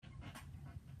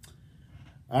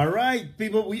All right,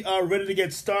 people, we are ready to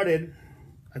get started.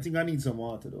 I think I need some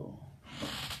water though.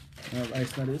 I have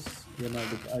ice on this. Yeah, I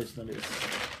have ice on this.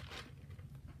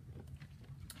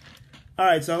 All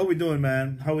right, so how we doing,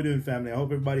 man? How we doing, family? I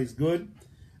hope everybody's good.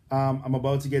 I'm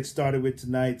about to get started with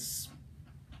tonight's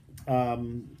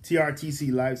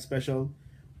TRTC live special.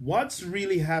 What's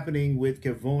really happening with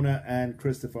Kevona and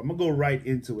Christopher? I'm gonna go right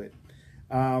into it.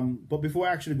 But before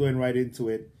actually going right into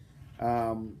it,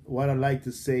 what I'd like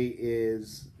to say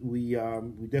is we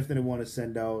definitely want to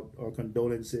send out our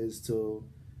condolences to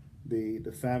the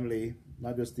family,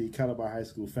 not just the Calabar High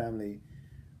School family,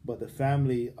 but the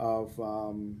family of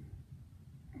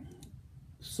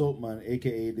Soapman,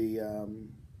 aka the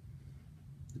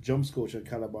jumps coach at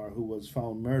Calabar, who was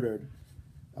found murdered.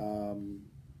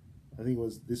 I think it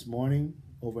was this morning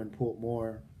over in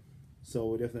Portmore. So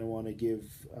we definitely want to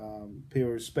pay our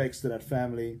respects to that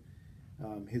family.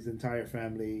 His entire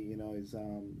family, you know, his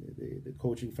the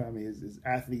coaching family, his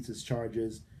athletes, his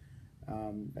charges.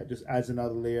 That just adds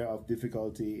another layer of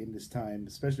difficulty in this time,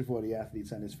 especially for the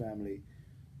athletes and his family.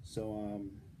 So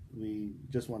we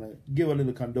just want to give a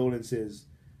little condolences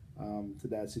to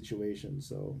that situation.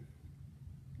 So,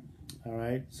 all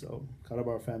right. So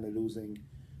Calabar family losing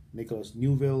Nicholas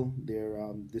Newville, their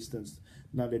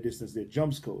their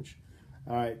jumps coach.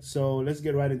 All right, so let's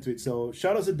get right into it. So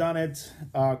shout out to Donette,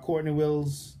 Courtney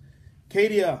Wills,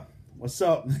 Kadia, what's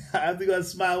up? I'm gonna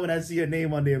smile when I see your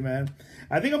name on there, man.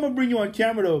 I think I'm gonna bring you on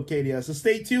camera though, Kadia. So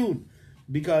stay tuned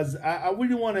because I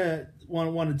really want to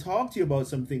talk to you about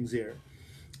some things here.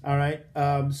 All right,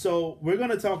 so we're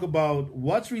gonna talk about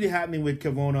what's really happening with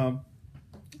Kevona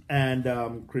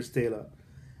and Chris Taylor,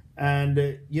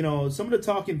 and you know, some of the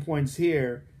talking points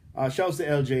here. Shouts to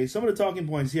LJ. Some of the talking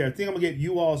points here. I think I'm gonna get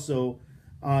you also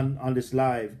on this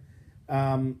live.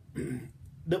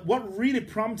 What really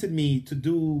prompted me to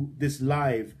do this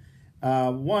live,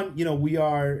 one, you know, we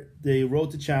are the Road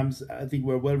to Champs. I think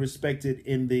we're well respected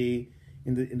in the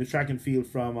track and field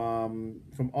from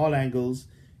all angles.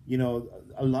 You know,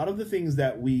 a lot of the things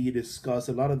that we discuss,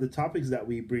 a lot of the topics that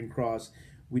we bring across,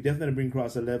 we definitely bring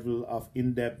across a level of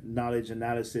in-depth knowledge,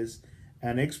 analysis,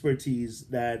 and expertise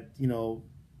that, you know,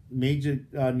 major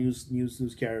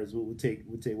news carriers will take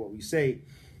what we say.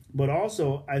 But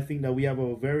also, I think that we have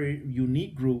a very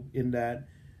unique group in that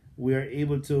we are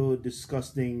able to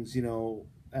discuss things, you know,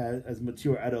 as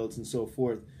mature adults and so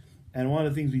forth. And one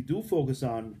of the things we do focus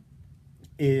on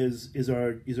is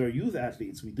our youth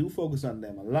athletes. We do focus on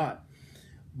them a lot.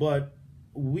 But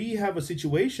we have a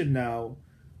situation now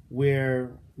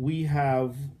where we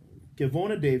have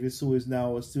Kevona Davis, who is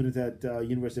now a student at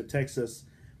University of Texas,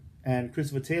 and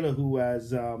Christopher Taylor, who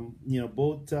has you know,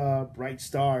 both bright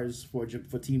stars for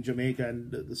Team Jamaica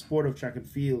and the sport of track and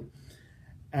field.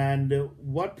 And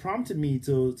what prompted me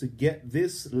to get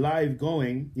this live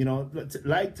going, you know,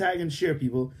 like, tag, and share,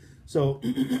 people. So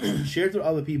share to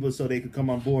other people so they could come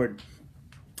on board.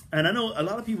 And I know a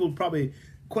lot of people probably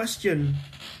question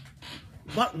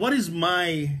what is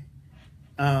my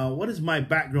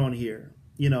background here.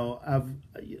 You know,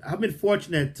 I've been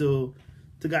fortunate to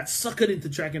got suckered into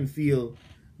track and field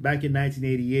back in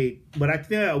 1988, but I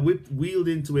think I wheeled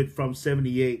into it from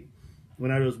 78 when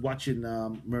I was watching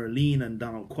Merlin and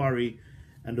Donald Quarry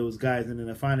and those guys, and then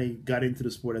I finally got into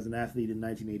the sport as an athlete in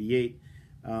 1988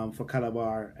 for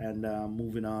Calabar, and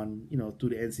moving on, you know, through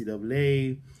the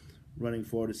NCAA, running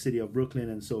for the city of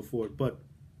Brooklyn and so forth. But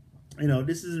you know,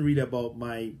 this isn't really about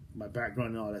my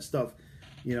background and all that stuff.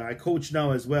 You know, I coach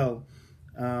now as well,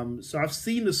 so I've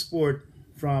seen the sport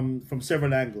from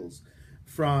several angles,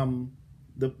 from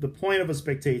the point of a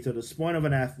spectator, the point of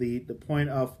an athlete, the point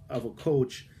of a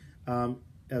coach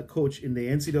in the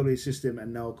NCAA system,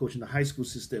 and now a coach in the high school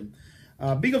system.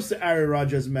 Big ups to Ari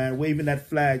Rogers, man, waving that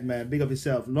flag, man. Big up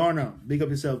yourself. Lorna, big up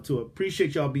yourself too.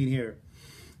 Appreciate y'all being here.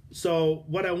 So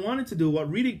what I wanted to do,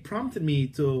 what really prompted me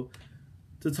to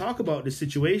talk about the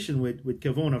situation with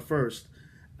Kevona first,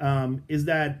 is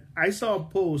that I saw a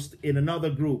post in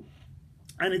another group.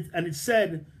 And it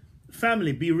said,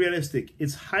 family, be realistic.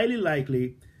 It's highly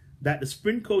likely that the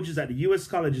sprint coaches at the U.S.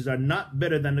 colleges are not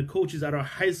better than the coaches at our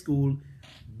high school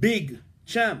big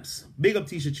champs. Big up,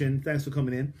 Tisha Chin. Thanks for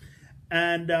coming in.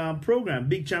 And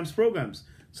big champs programs.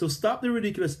 So stop the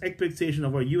ridiculous expectation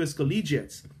of our U.S.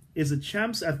 collegiates. It's the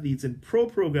champs athletes and pro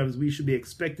programs we should be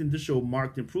expecting to show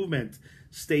marked improvement.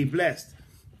 Stay blessed.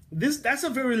 That's a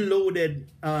very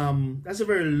loaded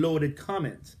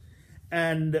comment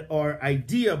and or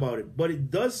idea about it, but it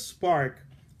does spark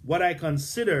what I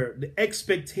consider the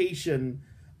expectation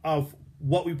of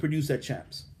what we produce at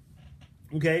Champs.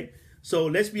 Okay, so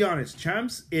let's be honest,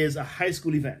 Champs is a high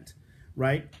school event,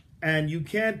 right? And you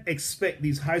can't expect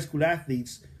these high school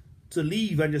athletes to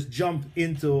leave and just jump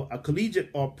into a collegiate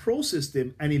or pro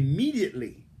system and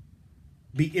immediately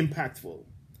be impactful,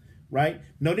 right?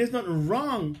 Now, there's nothing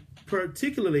wrong,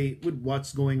 particularly with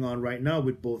what's going on right now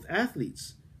with both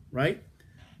athletes, right?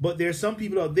 But there's some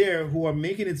people out there who are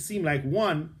making it seem like,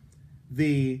 one,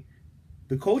 the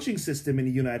coaching system in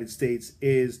the United States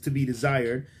is to be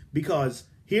desired, because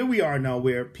here we are now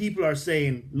where people are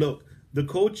saying, look,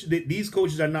 these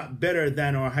coaches are not better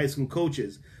than our high school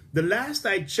coaches. The last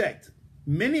I checked,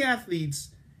 many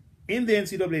athletes in the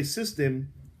NCAA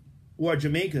system who are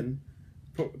Jamaican,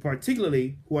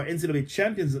 particularly who are NCAA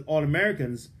champions and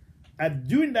All-Americans,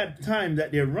 during that time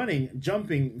that they're running,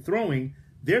 jumping, throwing,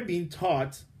 they're being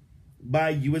taught by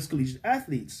U.S. collegiate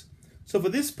athletes. So for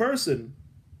this person,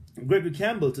 Gregory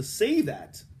Campbell, to say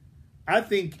that, I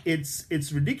think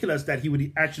it's ridiculous that he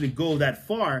would actually go that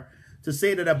far to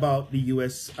say that about the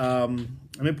U.S. Let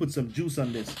me put some juice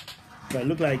on this. But it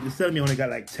look like it's telling me I only got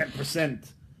like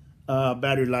 10%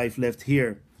 battery life left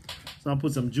here. So I'll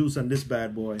put some juice on this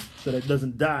bad boy so that it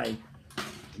doesn't die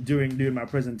during my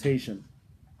presentation.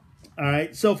 All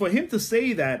right. So for him to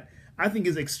say that, I think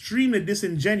is extremely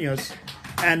disingenuous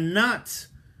and not,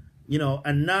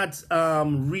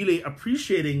 really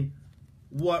appreciating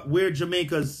where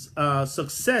Jamaica's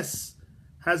success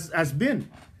has been.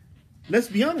 Let's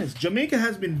be honest. Jamaica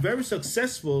has been very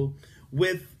successful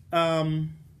with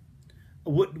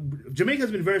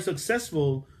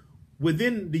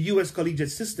within the U.S. collegiate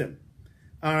system.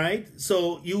 All right.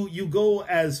 So you go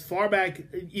as far back,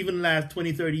 even last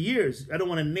 20, 30 years. I don't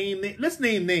want to name names. Let's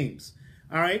name names.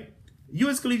 All right.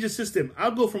 U.S. collegiate system.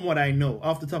 I'll go from what I know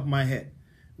off the top of my head.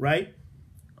 Right.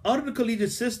 Out of the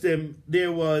collegiate system,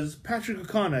 there was Patrick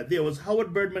O'Connor. There was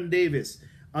Howard Birdman Davis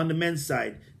on the men's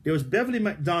side. There was Beverly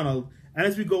McDonald. And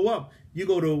as we go up, you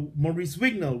go to Maurice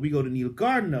Wignall. We go to Neil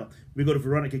Gardner. We go to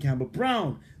Veronica Campbell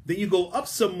Brown. Then you go up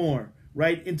some more,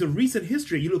 right, into recent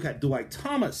history. You look at Dwight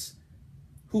Thomas,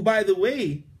 who, by the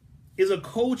way, is a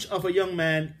coach of a young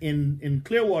man in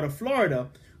Clearwater, Florida,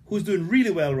 who's doing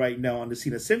really well right now on the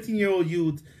scene. A 17-year-old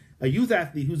youth, a youth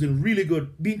athlete who's doing really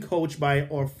good, being coached by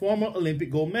our former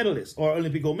Olympic gold medalist,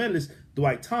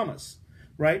 Dwight Thomas,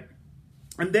 right?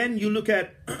 And then you look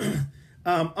at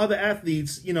other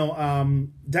athletes,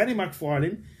 Danny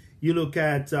McFarlane. You look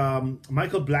at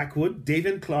Michael Blackwood,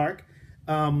 David Clark,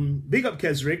 big up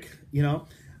Kesrick.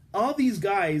 All these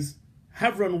guys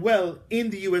have run well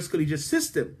in the U.S. collegiate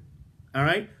system. All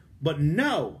right. But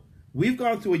now we've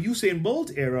gone through a Usain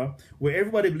Bolt era where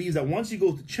everybody believes that once you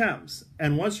go to champs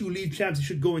and once you leave champs, you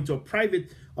should go into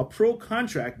a pro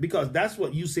contract, because that's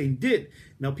what Usain did.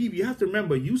 Now, people, you have to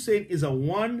remember, Usain is a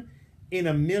 1 in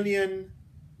a million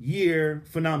year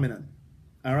phenomenon.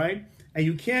 All right. And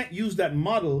you can't use that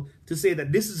model to say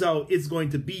that this is how it's going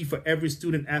to be for every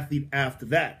student athlete after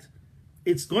that.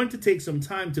 It's going to take some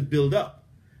time to build up,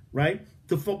 right?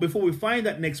 Before we find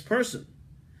that next person.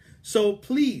 So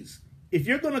please, if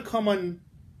you're going to come on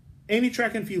any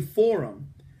track and field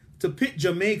forum to pit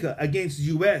Jamaica against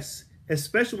US,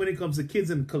 especially when it comes to kids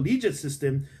in the collegiate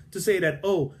system, to say that,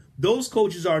 oh, those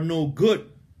coaches are no good,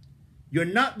 you're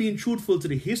not being truthful to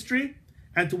the history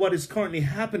and to what is currently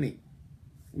happening,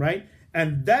 right?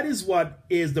 And that is what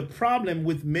is the problem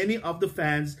with many of the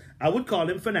fans, I would call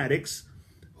them fanatics,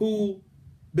 who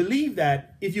believe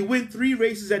that if you win 3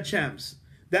 races at champs,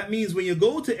 that means when you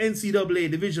go to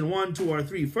NCAA Division 1, 2, or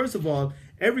 3, first of all,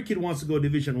 every kid wants to go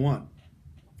Division 1,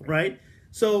 right?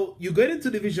 So you get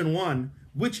into Division 1,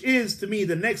 which is, to me,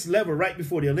 the next level right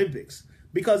before the Olympics.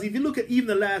 Because if you look at even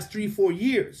the last 3-4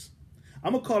 years,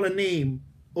 I'm going to call a name,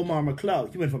 Omar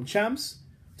McLeod. He went from champs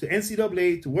to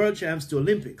NCAA to world champs to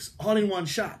Olympics, all in one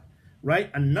shot, right?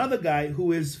 Another guy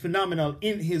who is phenomenal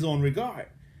in his own regard.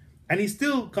 And he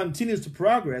still continues to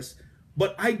progress.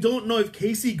 But I don't know if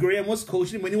Casey Graham was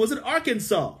coaching him when he was at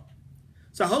Arkansas.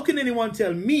 So how can anyone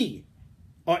tell me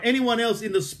or anyone else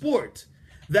in the sport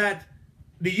that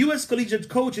the U.S. collegiate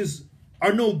coaches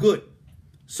are no good?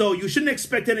 So you shouldn't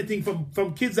expect anything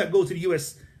from kids that go to the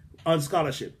U.S. on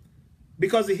scholarship.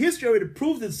 Because the history already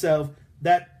proved itself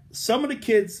that some of the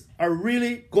kids are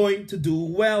really going to do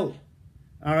well.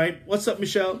 All right. What's up,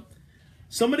 Michelle?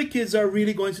 Some of the kids are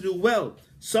really going to do well.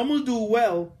 Some will do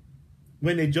well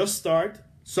when they just start.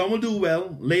 Some will do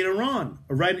well later on,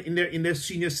 right in their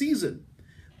senior season.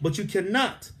 But you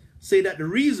cannot say that the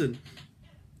reason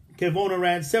Kevona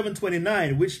ran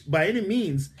 7:29, which by any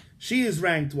means, she is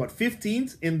ranked,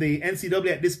 15th in the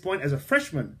NCAA at this point as a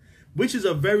freshman, which is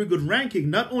a very good ranking.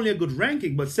 Not only a good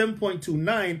ranking, but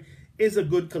 7.29 is a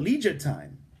good collegiate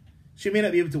time. She may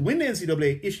not be able to win the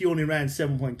NCAA if she only ran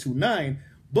 7.29,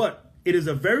 but it is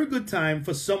a very good time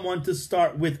for someone to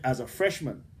start with as a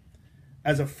freshman.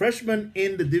 As a freshman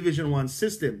in the Division I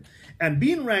system. And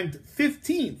being ranked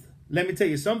 15th, let me tell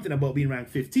you something about being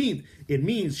ranked 15th. It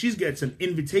means she gets an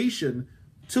invitation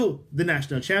to the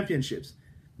national championships.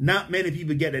 Not many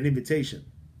people get an invitation,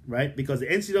 right? Because the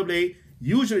NCAA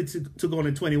usually took on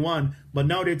in 21, but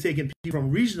now they're taking people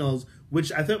from regionals,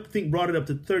 which I think brought it up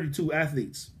to 32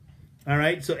 athletes. All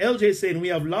right, so LJ is saying we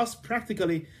have lost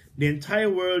practically the entire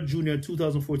World Junior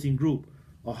 2014 group.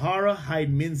 O'Hara,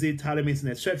 Hyde, Minzy, Tyler Mason,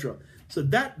 etc. So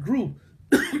that group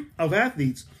of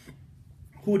athletes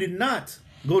who did not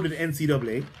go to the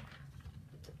NCAA,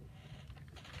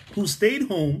 who stayed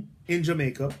home in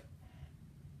Jamaica,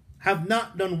 have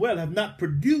not done well, have not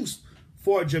produced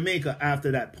for Jamaica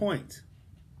after that point.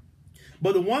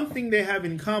 But the one thing they have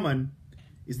in common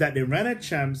is that they ran at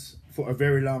champs for a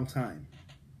very long time,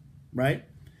 right?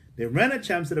 They ran at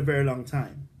champs at a very long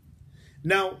time.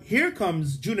 Now, here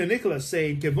comes Junior Nicholas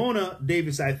saying, Kevona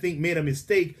Davis, I think, made a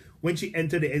mistake when she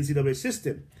entered the NCAA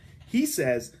system. He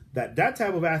says that that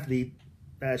type of athlete,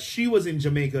 she was in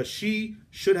Jamaica, she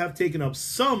should have taken up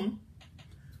some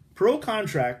pro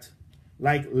contract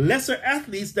like lesser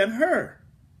athletes than her.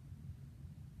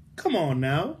 Come on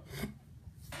now.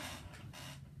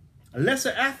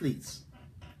 Lesser athletes.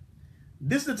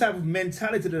 This is the type of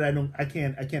mentality that I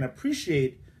can't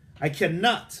appreciate. I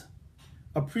cannot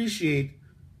appreciate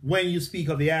when you speak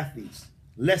of the athletes.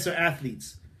 Lesser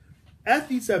athletes.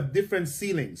 Athletes have different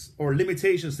ceilings or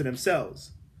limitations to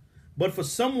themselves. But for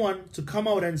someone to come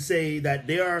out and say that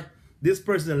this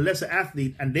person is a lesser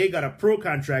athlete and they got a pro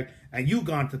contract and you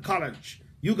gone to college.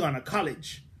 You gone to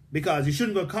college because you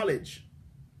shouldn't go to college.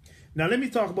 Now let me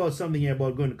talk about something here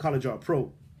about going to college or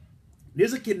pro.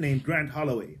 There's a kid named Grant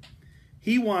Holloway.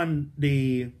 He won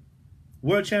the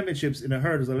World Championships in the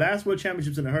hurdles, the last World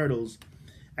Championships in the hurdles.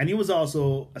 And he was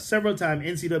also a several-time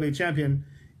NCAA champion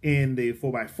in the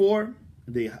 4x4,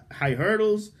 the high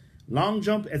hurdles, long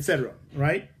jump, etc.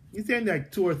 Right? He's in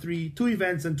like two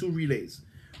events and 2 relays.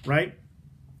 Right?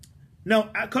 Now,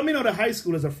 coming out of high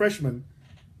school as a freshman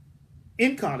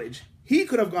in college, he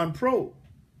could have gone pro.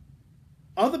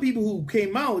 Other people who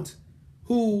came out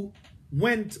who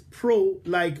went pro,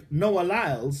 like Noah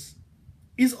Lyles,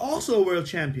 is also a world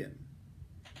champion.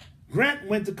 Grant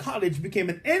went to college, became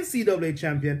an NCAA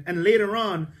champion, and later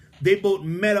on, they both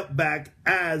met up back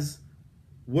as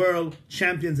world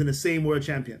champions in the same world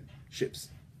championships.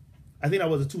 I think that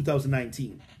was in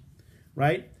 2019,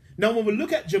 right? Now, when we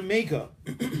look at Jamaica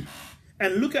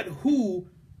and look at who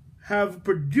have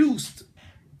produced,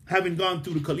 having gone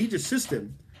through the collegiate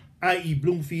system, i.e.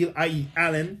 Bloomfield, i.e.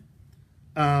 Allen,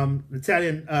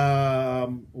 Natalia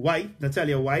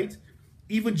White,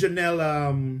 even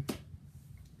Janelle,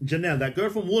 that girl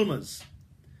from Woolmer's,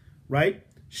 right?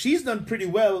 She's done pretty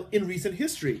well in recent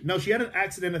history. Now, she had an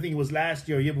accident, I think it was last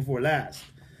year or year before last.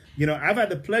 You know, I've had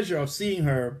the pleasure of seeing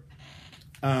her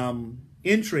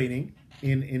in training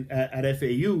at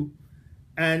FAU,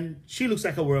 and she looks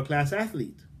like a world-class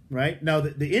athlete, right? Now,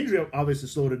 the injury obviously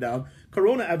slowed her down.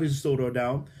 Corona obviously slowed her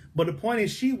down. But the point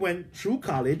is she went through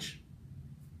college,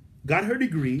 got her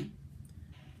degree,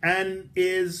 and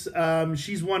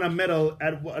she's won a medal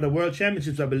at the World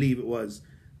Championships, I believe it was,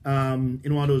 in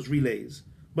one of those relays.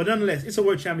 But nonetheless, it's a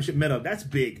World Championship medal. That's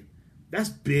big. That's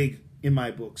big in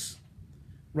my books,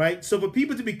 right? So for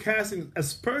people to be casting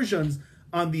aspersions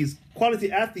on these quality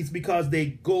athletes because they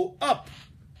go up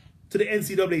to the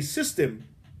NCAA system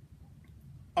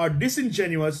are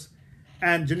disingenuous.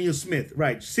 And Janelle Smith,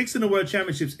 right, 6th in the World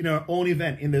Championships in her own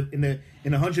event in the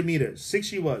 100 meters. 6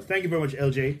 she was. Thank you very much,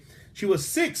 LJ. She was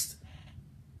 6th.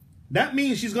 That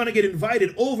means she's going to get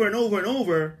invited over and over and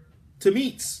over to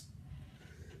meets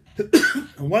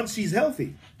once she's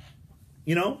healthy,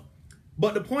 you know.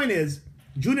 But the point is,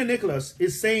 Junior Nicholas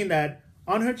is saying that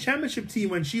on her championship team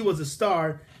when she was a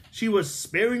star, she was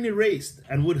sparingly raced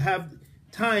and would have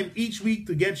time each week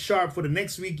to get sharp for the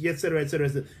next week, etc.,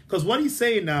 etc. Because what he's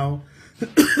saying now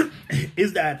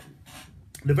is that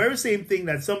the very same thing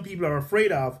that some people are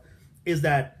afraid of is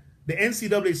that the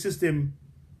NCAA system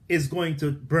is going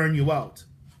to burn you out.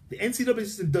 The NCAA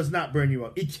system does not burn you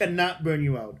out. It cannot burn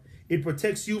you out. It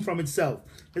protects you from itself.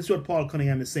 That's what Paul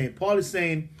Cunningham is saying. Paul is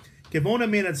saying, Kevona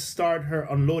may not start her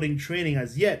unloading training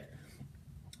as yet.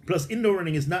 Plus, indoor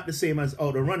running is not the same as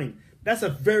outdoor running. That's a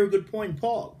very good point,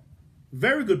 Paul.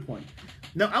 Very good point.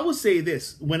 Now, I will say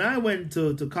this. When I went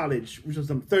to college, which was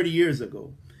some 30 years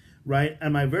ago, right,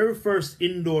 and my very first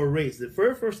indoor race, the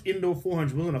very first indoor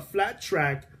 400 was on a flat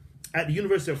track at the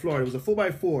University of Florida. It was a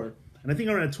 4x4, and I think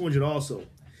I ran a 200 also.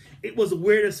 It was the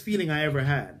weirdest feeling I ever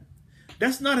had.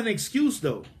 That's not an excuse,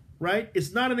 though, right?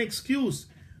 It's not an excuse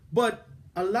But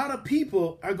a lot of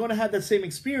people are going to have that same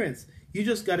experience. You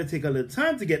just got to take a little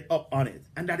time to get up on it,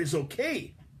 and that is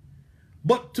okay.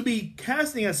 But to be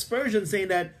casting aspersions saying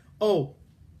that, oh,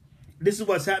 this is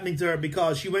what's happening to her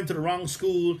because she went to the wrong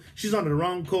school, she's under the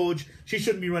wrong coach, she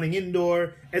shouldn't be running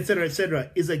indoor,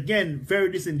 etc., is again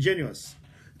very disingenuous.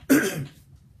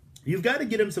 You've got to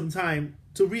give them some time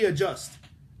to readjust.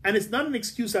 And it's not an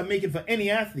excuse I'm making for any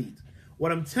athlete.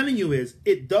 What I'm telling you is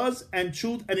it does, and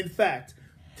truth and in fact,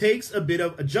 takes a bit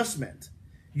of adjustment.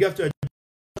 You have to adjust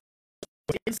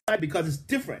inside because it's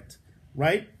different,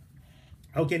 right?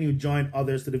 How can you join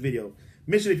others to the video?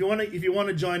 Mission, if you want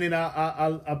to join in,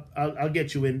 I'll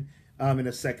get you in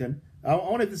a second. I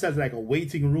wonder if this has like a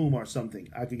waiting room or something.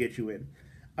 I could get you in.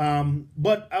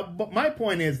 But my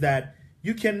point is that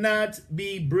you cannot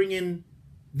be bringing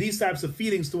these types of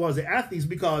feelings towards the athletes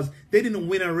because they didn't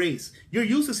win a race. You're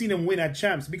used to seeing them win at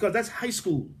champs because that's high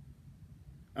school.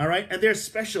 All right? And they're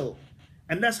special.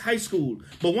 And that's high school.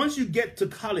 But once you get to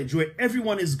college where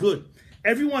everyone is good,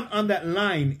 everyone on that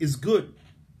line is good.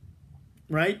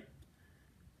 Right?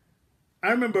 I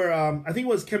remember, I think it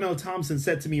was Kevona Thompson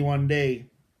said to me one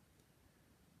day,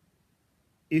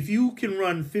 if you can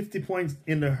run 50 points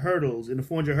in the hurdles, in the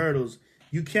 400 hurdles,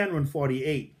 you can run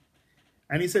 48.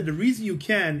 And he said the reason you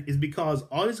can is because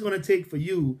all it's going to take for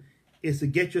you is to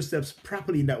get your steps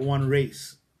properly in that one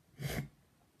race.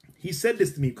 He said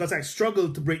this to me because I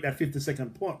struggled to break that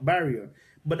 50-second barrier,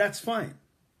 but that's fine,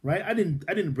 right? I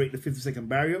didn't break the 50-second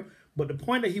barrier, but the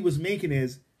point that he was making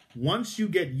is once you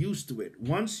get used to it,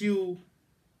 once you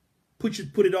put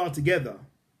it all together,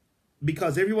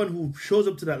 because everyone who shows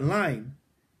up to that line,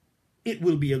 it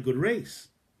will be a good race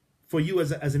for you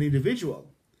as an individual.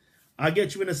 I'll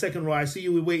get you in a second, Roy. I see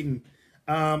you waiting.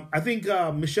 I think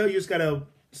Michelle, you just gotta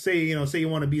say you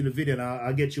want to be in the video, and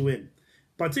I'll get you in.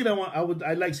 Particularly,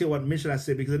 I'd like to say what Michelle has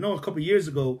said because I know a couple of years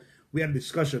ago we had a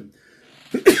discussion.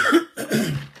 We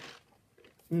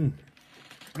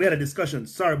had a discussion.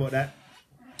 Sorry about that.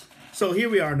 So here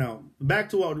we are now. Back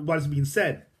to what is being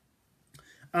said.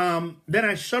 Then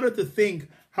I shudder to think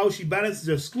how she balances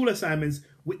her school assignments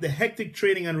with the hectic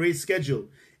training and race schedule.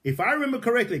 If I remember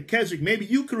correctly, Keswick, maybe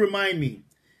you could remind me,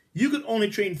 you could only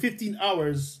train 15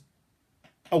 hours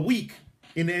a week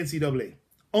in the NCAA.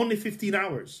 Only 15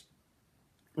 hours,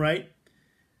 right?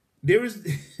 There is,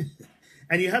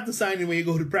 and you have to sign in when you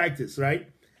go to practice, right?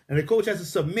 And the coach has to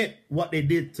submit what they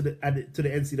did to the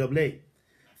NCAA.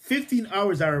 15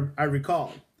 hours, I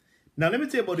recall. Now, let me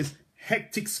tell you about this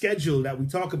hectic schedule that we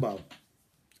talk about,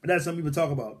 that some people talk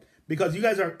about. Because you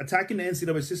guys are attacking the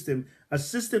NCAA system, a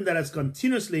system that has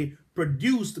continuously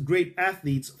produced great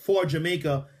athletes for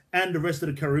Jamaica and the rest of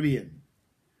the Caribbean.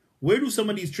 Where do some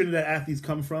of these Trinidad athletes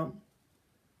come from,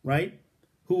 right?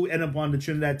 Who end up on the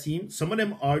Trinidad team? Some of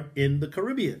them are in the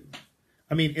Caribbean.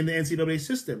 I mean, in the NCAA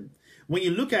system. When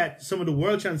you look at some of the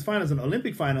World Champs finals and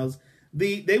Olympic finals,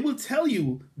 they will tell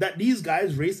you that these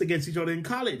guys raced against each other in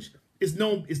college. It's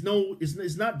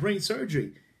not brain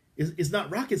surgery. It's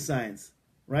not rocket science.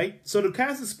 Right? So to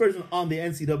cast aspersion on the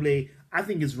NCAA, I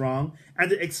think is wrong. And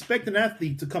to expect an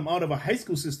athlete to come out of a high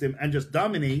school system and just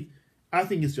dominate, I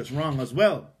think is just wrong as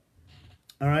well.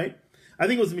 All right? I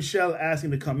think it was Michelle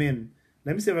asking to come in.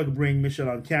 Let me see if I can bring Michelle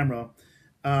on camera.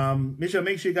 Michelle,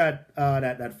 make sure you got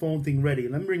that phone thing ready.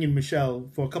 Let me bring in Michelle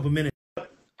for a couple minutes.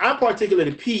 I'm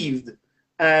particularly peeved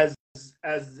as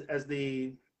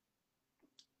the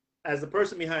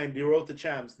person behind the Road to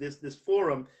Champs, this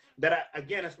forum, that,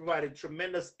 again, has provided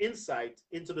tremendous insight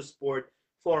into the sport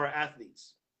for our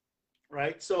athletes,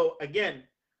 right? So, again,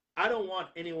 I don't want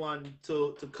anyone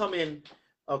to come in.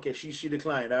 Okay, she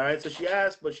declined, all right? So she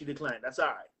asked, but she declined. That's all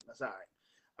right. That's all right.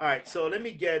 All right, so let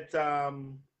me get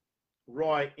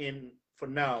Roy in for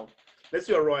now. Let's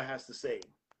see what Roy has to say,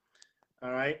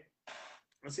 all right?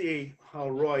 Let's see how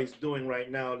Roy is doing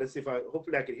right now. Let's see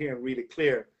hopefully I can hear him really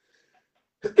clear.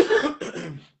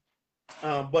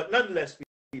 But nonetheless,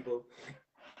 people,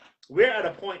 we're at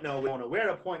a point now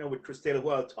with Chris Taylor, who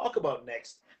I'll talk about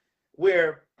next,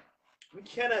 where we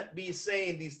cannot be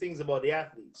saying these things about the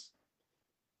athletes.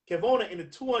 Kevona in the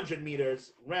 200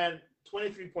 meters ran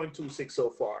 23.26 so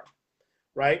far,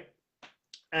 right?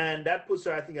 And that puts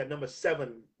her, I think, at number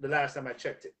 7 the last time I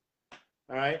checked it.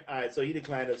 All right, so he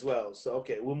declined as well. So,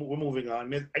 okay, we're moving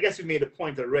on. I guess we made a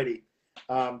point already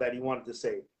that he wanted to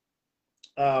say.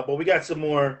 But we got some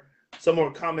more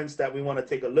comments that we want to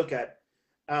take a look at.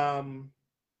 Jamar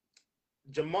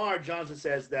Johnson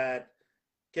says that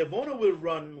Kevona will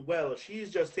run well. She's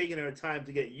just taking her time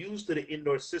to get used to the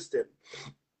indoor system.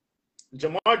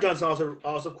 Jamar Johnson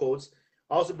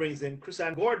also brings in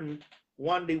Chrisanne Gordon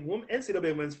won the NCAA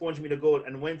Women's 400 meter gold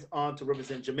and went on to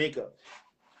represent Jamaica.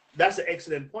 That's an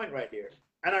excellent point right there.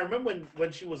 And I remember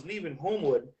when she was leaving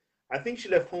Homewood, I think she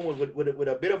left Homewood with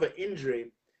a bit of an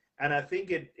injury, and I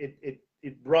think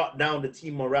it brought down the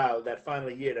team morale that final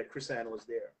year that Chris Ann was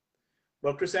there.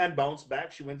 But Chris Ann bounced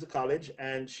back. She went to college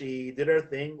and she did her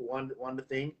thing, won the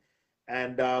thing,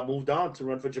 and moved on to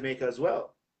run for Jamaica as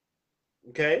well.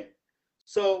 Okay,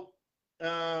 so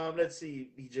let's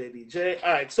see, BJ.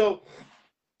 All right, so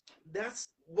that's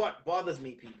what bothers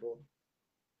me, people.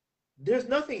 There's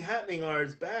nothing happening or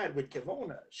is bad with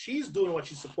Kevona. She's doing what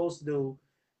she's supposed to do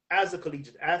as a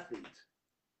collegiate athlete.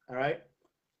 All right.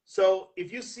 So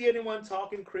if you see anyone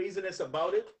talking craziness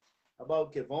about it,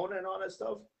 about Kevona and all that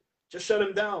stuff, just shut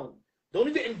them down. Don't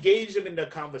even engage them in the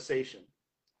conversation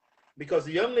because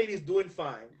the young lady's doing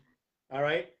fine. All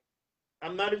right.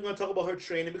 I'm not even going to talk about her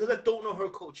training because I don't know her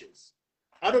coaches.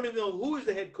 I don't even know who is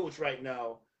the head coach right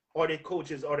now, or the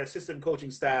coaches, or the assistant coaching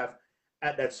staff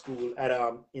at that school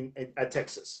at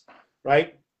Texas,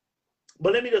 right?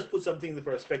 But let me just put some things in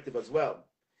perspective as well.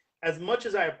 As much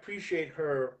as I appreciate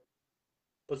her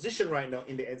position right now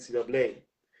in the NCAA,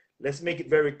 let's make it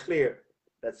very clear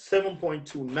that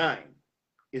 7.29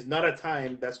 is not a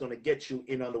time that's going to get you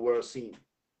in on the world scene.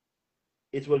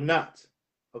 It will not.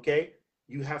 Okay,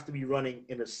 you have to be running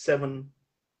in a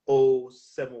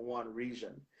 7.071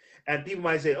 region. And people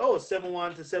might say, oh,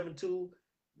 7.1 to 7.2,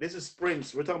 this is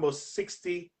sprints. We're talking about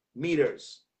 60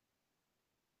 meters.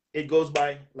 It goes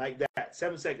by like that,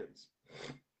 7 seconds.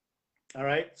 All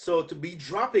right. So to be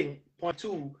dropping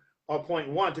 0.2 or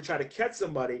 0.1 to try to catch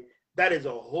somebody, that is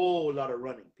a whole lot of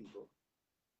running, people.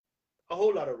 A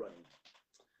whole lot of running.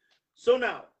 So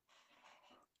now,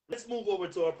 let's move over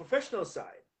to our professional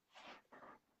side.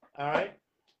 All right.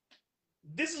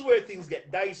 This is where things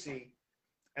get dicey.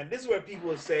 And this is where people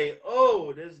will say,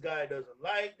 oh, this guy doesn't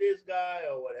like this guy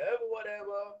or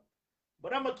whatever.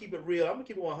 But I'm going to keep it real. I'm going to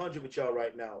keep it 100 with y'all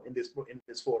right now in this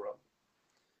forum.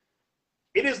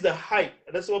 It is the hype.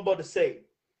 That's what I'm about to say.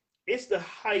 It's the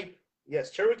hype.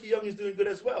 Yes, Cherokee Young is doing good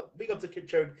as well. Big up to Kid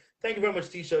Cherokee. Thank you very much,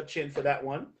 T-Shirt Chin, for that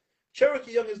one.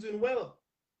 Cherokee Young is doing well.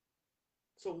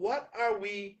 So what are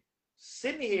we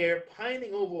sitting here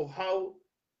pining over how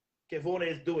Kevona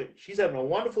is doing? She's having a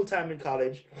wonderful time in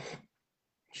college.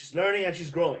 She's learning and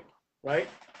she's growing, right?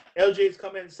 LJ's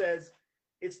comment says,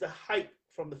 it's the hype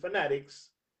from the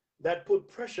fanatics that put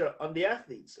pressure on the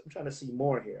athletes. I'm trying to see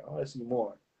more here. I want to see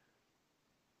more.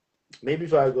 Maybe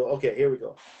if I go, okay, here we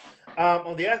go.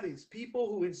 On the athletes, people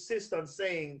who insist on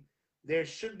saying there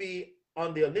should be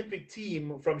on the Olympic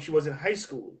team from she was in high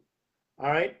school.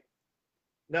 All right.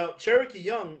 Now, Cherokee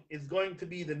Young is going to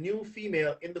be the new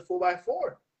female in the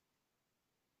 4x4.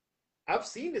 I've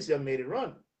seen this young lady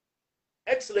run.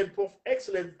 Excellent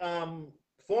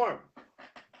form.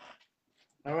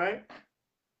 All right.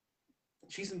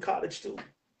 She's in college too.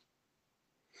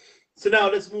 So now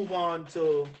let's move on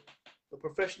to the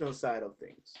professional side of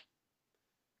things.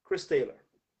 Chris Taylor.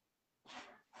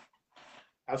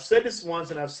 I've said this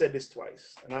once and I've said this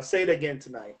twice, and I'll say it again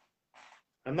tonight.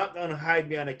 I'm not going to hide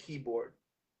behind a keyboard.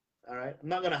 All right. I'm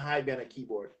not going to hide behind a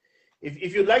keyboard.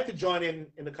 If you'd like to join in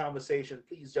the conversation,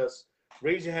 please just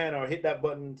raise your hand or hit that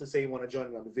button to say you want to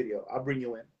join me on the video. I'll bring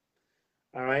you in.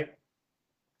 All right.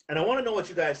 And I want to know what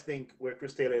you guys think where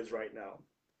Chris Taylor is right now.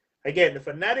 Again, the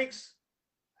fanatics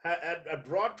had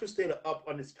brought Chris Taylor up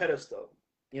on this pedestal.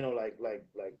 You know, like,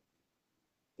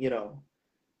 you know,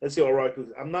 let's see, all right,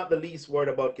 I'm not the least worried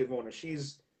about Kevona.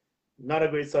 She's not a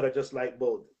great starter, just like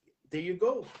both. There you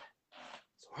go.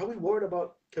 So how are we worried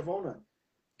about Kevona?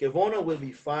 Kevona will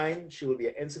be fine. She will be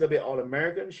an NCAA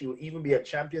All-American. She will even be a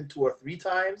champion 2 or 3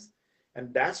 times.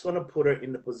 And that's going to put her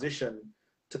in the position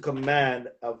to command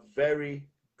a very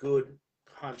good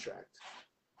contract.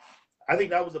 I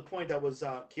think that was the point that was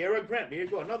Kiera Grant. There you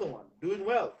go, another one, doing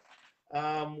well,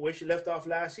 where she left off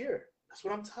last year. That's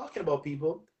what I'm talking about,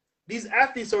 people. These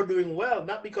athletes are doing well,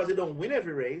 not because they don't win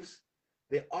every race.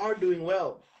 They are doing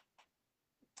well.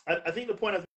 I think the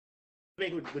point I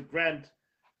make with Grant,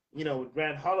 you know, with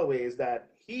Grant Holloway is that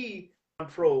he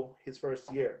went pro his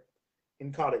first year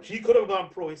in college. He could have gone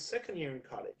pro his second year in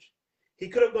college. He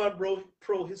could have gone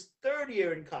pro his third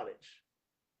year in college.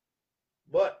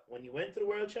 But when he went to the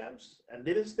World Champs and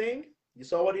did his thing, you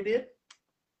saw what he did?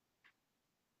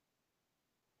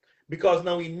 Because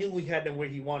now he knew he had them where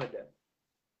he wanted them.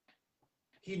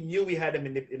 He knew he had them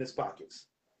in his pockets.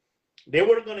 They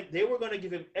were gonna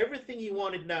give him everything he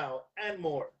wanted now and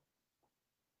more.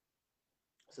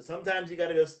 So sometimes you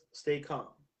gotta just stay calm.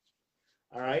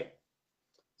 All right.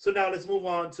 So now let's move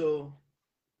on to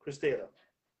Chris Taylor.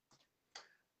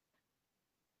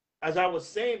 As I was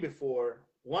saying before,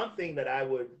 one thing that I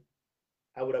would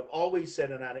have always said,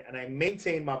 and I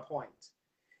maintain my point,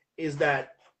 is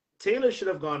that Taylor should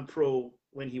have gone pro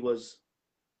when he was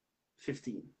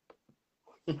 15.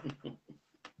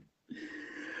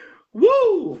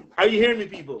 Woo! Are you hearing me,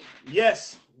 people?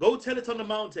 Yes. Go tell it on the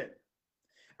mountain.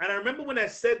 And I remember when I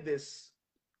said this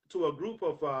to a group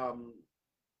of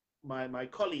my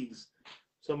colleagues,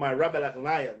 so my Rebel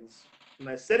Lions, and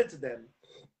I said it to them,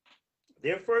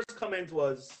 their first comment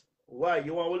was, why,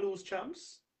 you want to lose,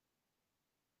 champs?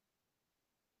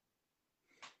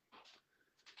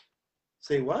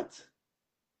 Say what?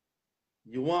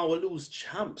 You want to lose,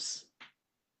 champs?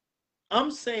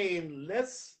 I'm saying,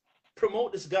 let's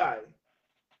promote this guy.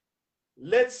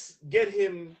 Let's get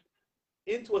him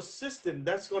into a system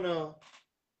that's going to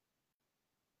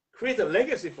create a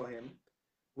legacy for him,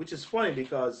 which is funny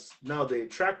because now the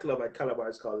track club at Calabar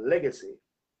is called Legacy.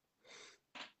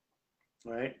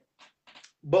 Right?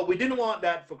 But we didn't want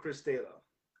that for Chris Taylor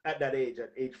at that age,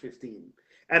 at age 15.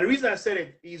 And the reason I said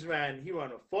it, he ran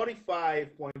a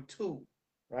 45.2,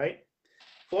 right?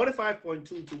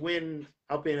 45.2 to win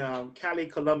up in Cali,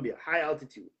 Colombia, high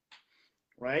altitude,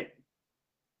 right?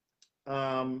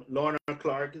 Lorna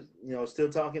Clark,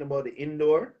 still talking about the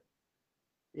indoor.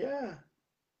 Yeah.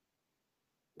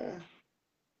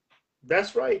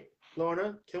 That's right,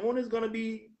 Lorna. Kevona is going to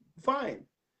be fine.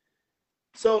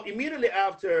 So immediately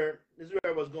after, this is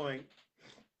where I was going,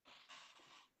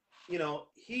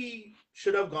 he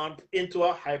should have gone into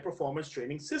a high performance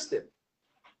training system,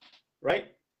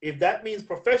 right? If that means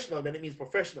professional, then it means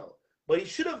professional. But he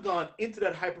should have gone into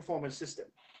that high performance system,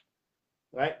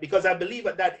 right? Because I believe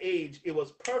at that age, it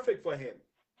was perfect for him.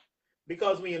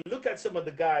 Because when you look at some of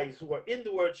the guys who are in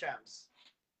the world champs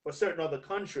for certain other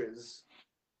countries,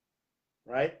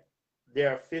 right?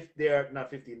 They're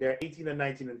 18 and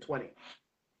 19 and 20,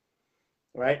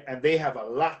 right? And they have a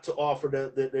lot to offer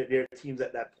their teams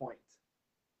at that point.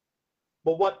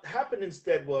 But what happened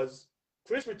instead was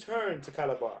Chris returned to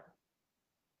Calabar.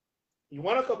 He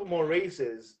won a couple more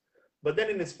races, but then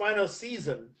in his final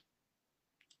season,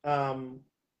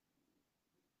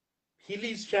 he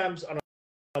leaves champs on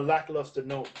a lackluster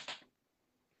note.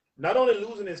 Not only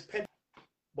losing his pen,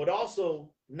 but also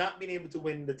not being able to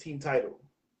win the team title.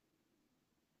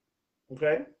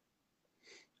 Okay?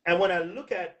 And when I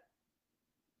look at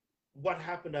what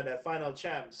happened at that final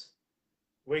champs,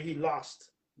 where he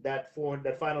lost that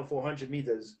final 400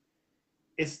 meters,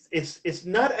 it's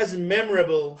not as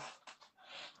memorable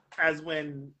as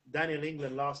when Daniel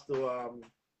England lost to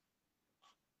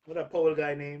what that Powell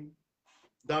guy named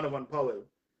Donovan Powell.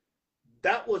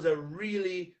 That was a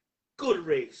really good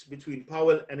race between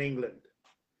Powell and England.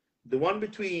 The one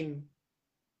between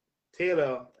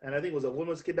Taylor and I think it was a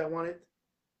woman's kid that won it.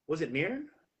 Was it Mirren?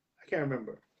 I can't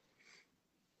remember.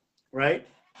 Right?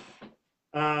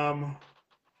 What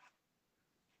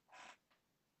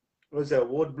was that?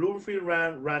 What Bloomfield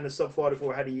ran the sub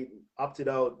 44 had he opted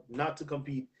out not to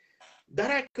compete. That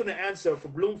I couldn't answer for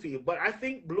Bloomfield, but I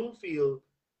think Bloomfield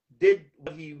did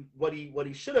what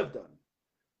he should have done.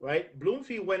 Right?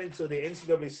 Bloomfield went into the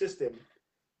NCAA system.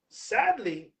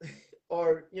 Sadly,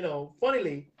 or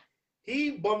funnily,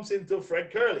 he bumps into Fred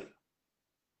Curley.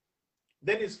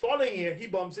 Then his following year, he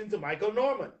bumps into Michael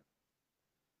Norman.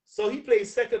 So he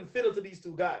plays second fiddle to these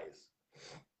two guys,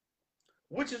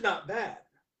 which is not bad,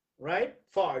 right?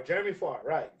 Jeremy Farr,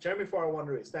 right? Jeremy Farr won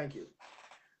the race. Thank you.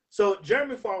 So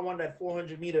Jeremy Farr won that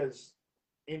 400 meters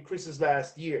in Chris's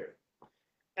last year.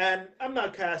 And I'm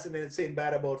not casting anything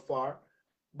bad about Farr,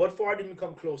 but Farr didn't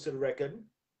come close to the record.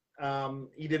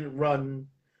 He didn't run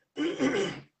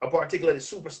a particularly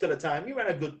super stellar time. He ran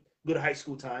a good high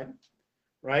school time,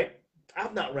 right?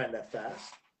 I've not ran that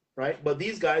fast, right? But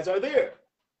these guys are there.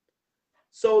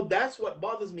 So that's what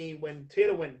bothers me when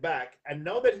Taylor went back. And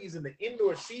now that he's in the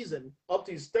indoor season, up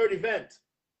to his third event,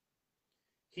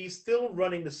 he's still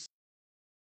running the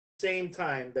same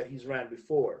time that he's ran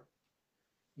before.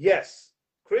 Yes,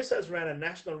 Chris has ran a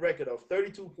national record of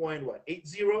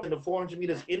 32.80 in the 400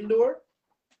 meters indoor.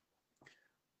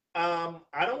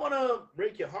 I don't want to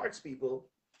break your hearts, people,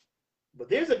 but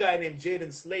there's a guy named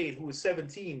Jaden Slade who is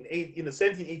 17, in the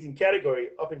 17-18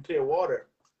 category up in Clearwater,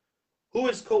 who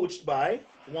is coached by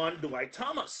one Dwight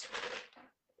Thomas.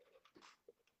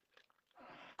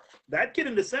 That kid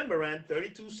in December ran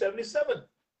 32.77.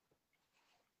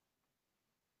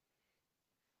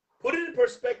 Put it in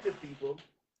perspective, people,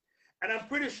 and I'm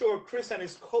pretty sure Chris and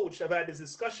his coach have had this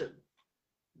discussion,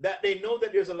 that they know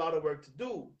that there's a lot of work to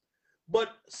do.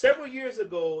 But several years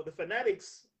ago, the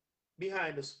fanatics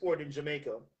behind the sport in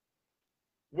Jamaica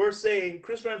were saying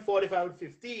Chris ran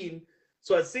 45.15,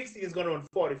 so at 16 he's going to run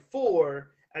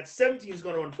 44, at 17 he's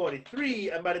going to run 43,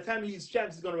 and by the time he's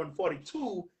champs he's going to run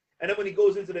 42, And then when he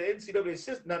goes into the NCAA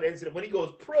system, not the NCAA, when he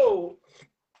goes pro,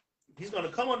 he's going to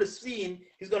come on the scene.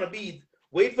 He's going to be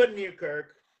Wade Van Nierkerk,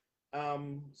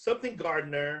 something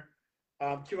Gardner,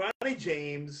 Kirani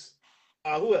James,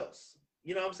 who else?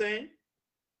 You know what I'm saying?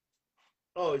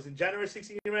 Oh, it's in January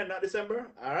 16, ran, not December?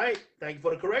 All right. Thank you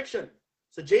for the correction.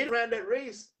 So Jade ran that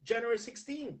race January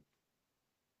 16.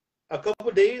 A couple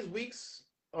of days, weeks,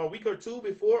 or a week or two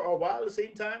before, or while at the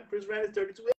same time, Chris ran his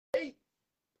 32.8.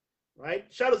 Right?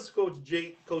 Shout out to Coach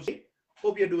J. Coach J.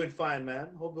 Hope you're doing fine, man.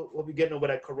 Hope you're getting over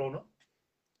that corona.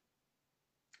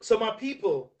 So my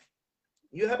people,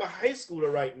 you have a high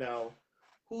schooler right now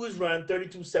who has run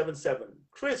 32.77.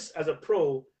 Chris, as a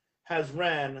pro, has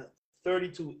ran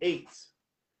 32.8.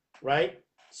 Right?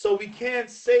 So we can't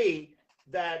say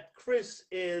that Chris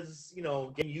is,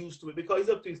 getting used to it because he's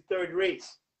up to his third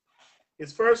race.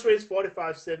 His first race,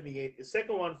 45.78. His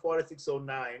second one,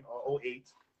 46.09 or 08.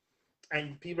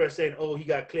 And people are saying, oh, he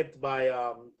got clipped by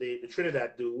the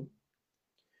Trinidad dude.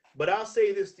 But I'll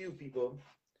say this to you, people.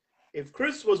 If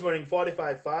Chris was running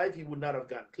 45.5, he would not have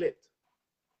gotten clipped.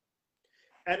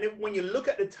 And when you look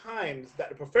at the times that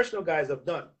the professional guys have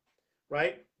done,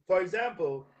 right? For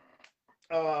example,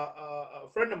 a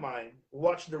friend of mine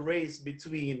watched the race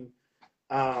between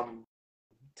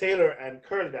Taylor and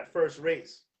Curly, that first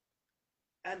race.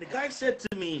 And the guy said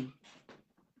to me,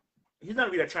 he's not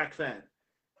really a track fan,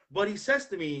 but he says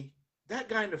to me, that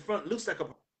guy in the front looks like a...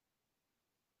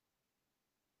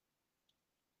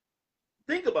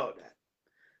 Think about that.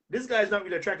 This guy's not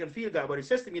really a track and field guy, but he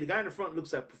says to me, the guy in the front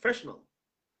looks like a professional.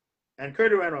 And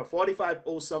Curly ran around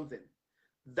 45.0 something.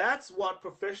 That's what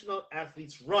professional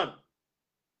athletes run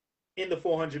in the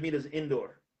 400 meters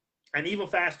indoor. And even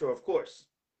faster, of course.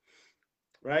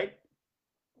 Right?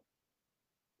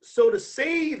 So to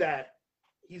say that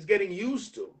he's getting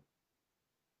used to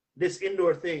this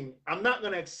indoor thing, I'm not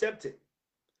going to accept it.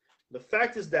 The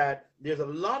fact is that there's a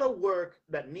lot of work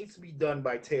that needs to be done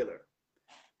by Taylor.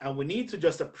 And we need to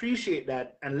just appreciate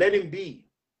that and let him be.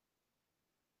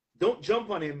 Don't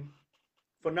jump on him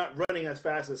for not running as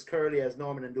fast as Curly, as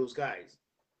Norman, and those guys.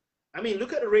 I mean,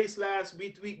 look at the race last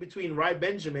week between Ry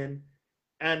Benjamin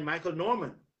and Michael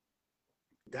Norman.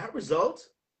 That result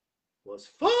was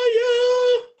fire.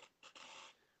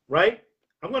 Right?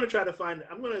 I'm going to try to find,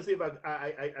 I'm going to see if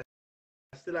I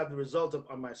still have the result up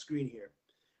on my screen here.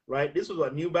 Right? This was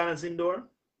what, New Balance Indoor.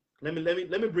 Let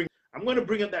me bring, I'm going to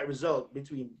bring up that result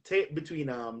between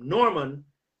Norman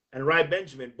and Ry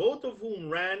Benjamin, both of whom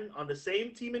ran on the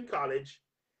same team in college,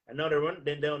 and now they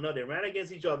ran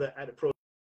against each other at the pro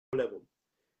level.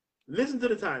 Listen to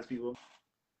the times, people.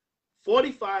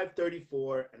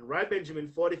 45.34 and Ry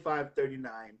Benjamin 45.39.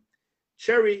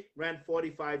 Cherry ran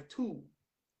 45.2.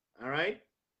 All right.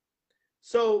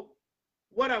 So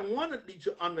what I wanted you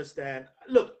to understand,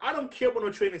 look, I don't care about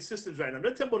no training systems right now.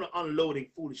 Don't tell me about no unloading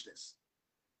foolishness.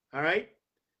 All right.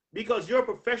 Because you're a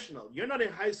professional. You're not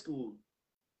in high school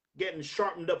getting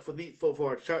sharpened up for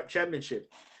a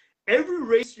championship. Every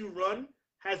race you run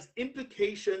has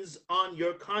implications on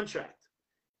your contract.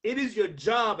 It is your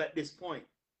job at this point.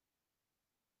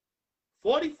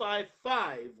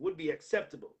 45.5 would be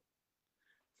acceptable.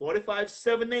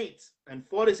 45.78 and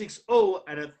 46.0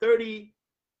 and a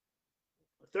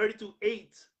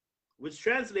 32.8, which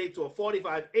translates to a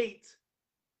 45.8.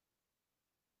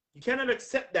 You cannot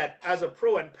accept that as a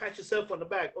pro and pat yourself on the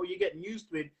back. Oh, you're getting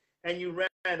used to it, and you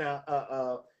ran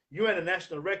a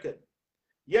national record.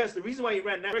 Yes, the reason why you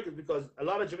ran that record is because a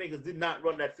lot of Jamaicans did not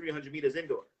run that 300 meters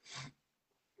indoor.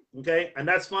 Okay, and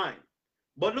that's fine.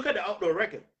 But look at the outdoor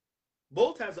record.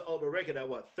 Bolt has an outdoor record at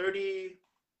what,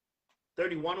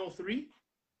 31.03?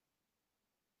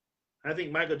 I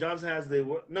think Michael Johnson has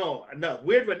Weird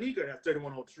Van Niekerk has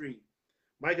 31.03.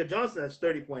 Michael Johnson has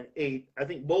 30.8. I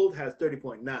think Bolt has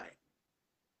 30.9.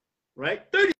 Right?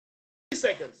 30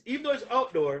 seconds. Even though it's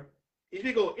outdoor, if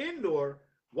you go indoor,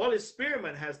 Wallace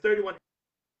Spearman has 31.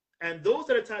 And those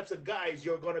are the types of guys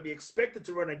you're going to be expected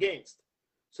to run against.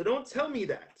 So don't tell me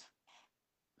that.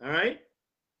 All right?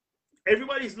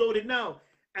 Everybody's loaded now.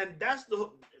 And that's the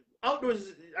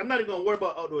outdoors. I'm not even going to worry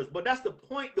about outdoors. But that's the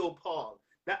point, though, Paul.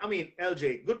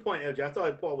 LJ. Good point, LJ. I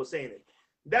thought Paul was saying it.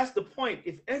 That's the point.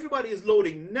 If everybody is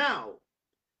loading now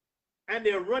and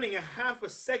they're running a half a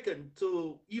second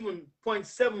to even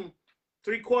 0.7,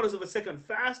 3/4 of a second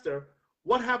faster,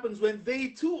 what happens when they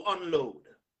too unload?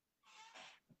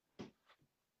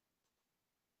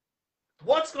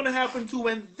 What's going to happen to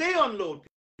when they unload,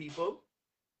 people?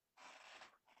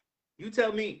 You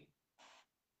tell me.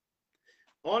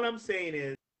 All I'm saying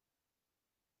is,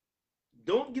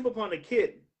 don't give up on the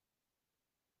kid.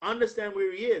 Understand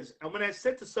where he is. And when I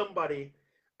said to somebody,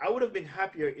 I would have been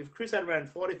happier if Chris had ran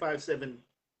 45.7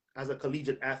 as a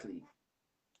collegiate athlete.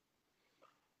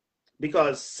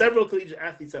 Because several collegiate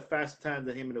athletes have faster time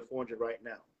than him in the 400 right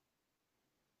now.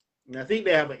 And I think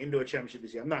they have an indoor championship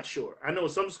this year. I'm not sure. I know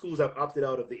some schools have opted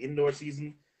out of the indoor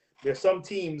season. There are some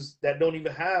teams that don't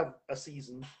even have a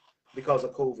season because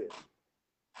of COVID.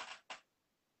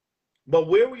 But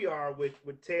where we are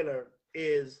with Taylor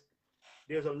is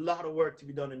there's a lot of work to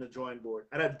be done in the drawing board.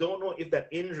 And I don't know if that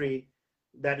injury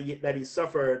that he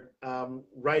suffered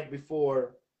right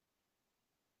before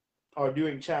or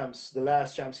during champs, the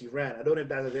last champs he ran, I don't know if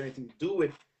that has anything to do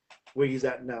with where he's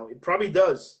at now. It probably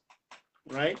does,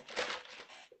 right?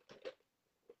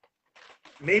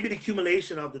 Maybe the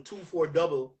accumulation of the 2-4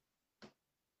 double,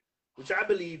 which I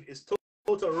believe is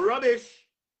total rubbish.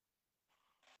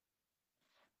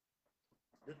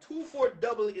 The 2-4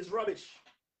 double is rubbish.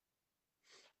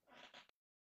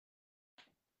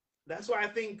 That's why I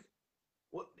think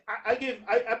I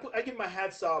give my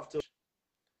hats off to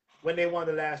when they won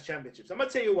the last championships. I'm gonna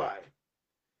tell you why.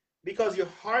 Because you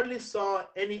hardly saw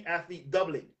any athlete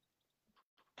doubling.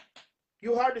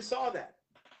 You hardly saw that.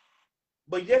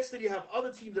 But yesterday you have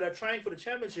other teams that are trying for the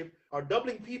championship are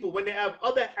doubling people when they have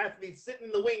other athletes sitting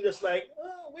in the wing just like,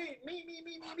 oh wait, me.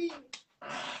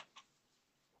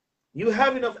 You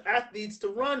have enough athletes to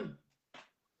run.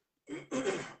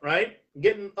 Right?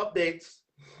 Getting updates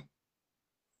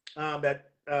that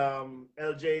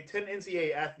LJ, 10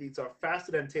 NCAA athletes are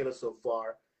faster than Taylor so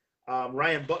far.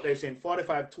 Ryan Butler is saying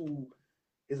 45.2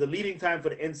 is the leading time for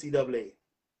the NCAA.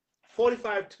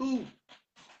 45.2.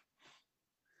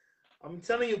 I'm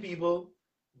telling you, people,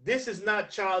 this is not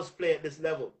child's play at this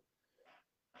level.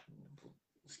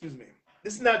 Excuse me.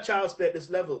 This is not child's play at this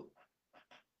level.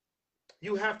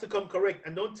 You have to come correct.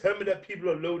 And don't tell me that people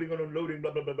are loading and unloading,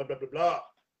 blah, blah, blah, blah, blah, blah, blah.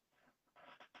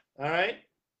 All right?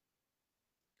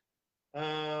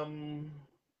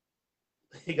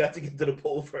 You got to get to the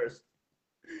pole first.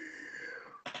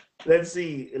 Let's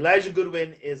see. Elijah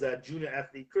Goodwin is a junior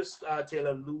athlete. Chris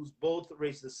Taylor lose both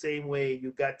races the same way.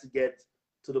 You got to get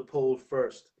to the pole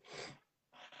first.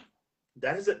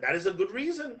 That is a good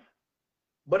reason.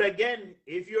 But again,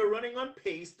 if you're running on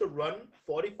pace to run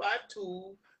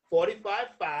 45.2,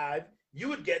 45.5, you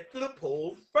would get to the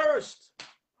pole first.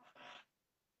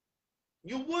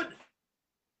 You would.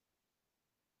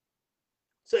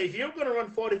 So if you're going to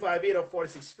run 45.8 or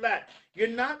 46 flat, you're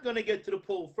not going to get to the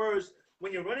pole first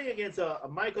when you're running against a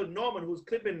Michael Norman who's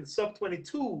clipping sub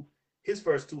 22 his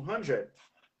first 200.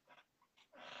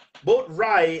 Both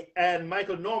Rye and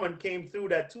Michael Norman came through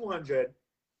that 200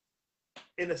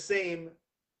 in the same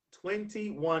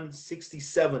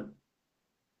 21.67.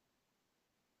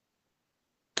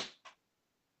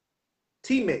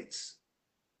 Teammates,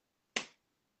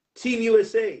 Team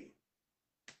USA,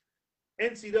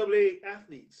 NCAA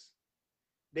athletes,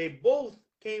 they both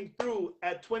came through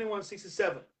at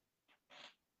 21.67.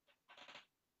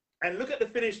 And look at the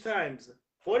finish times,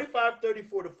 45.34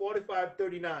 to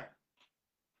 45.39.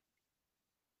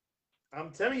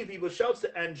 I'm telling you, people, shouts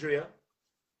to Andrea,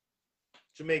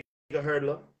 Jamaica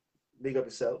hurdler, big up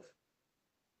yourself,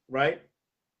 right?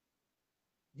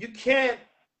 You can't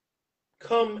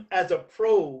come as a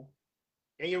pro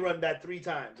and you run that 3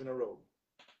 times in a row.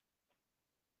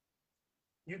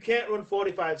 You can't run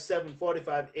 45.7,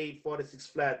 45.8, 46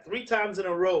 flat 3 times in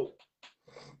a row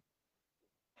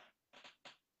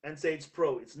and say it's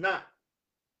pro. It's not.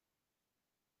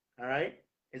 All right?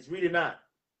 It's really not.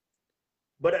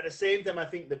 But at the same time, I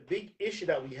think the big issue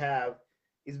that we have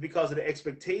is because of the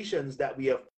expectations that we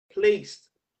have placed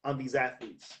on these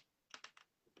athletes.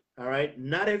 All right?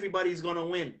 Not everybody's going to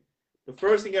win. The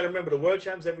first thing you got to remember, the World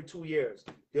Champs every 2 years.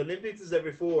 The Olympics is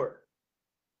every 4.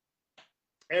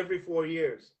 Every 4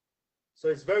 years. So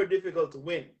it's very difficult to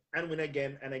win and win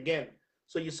again and again.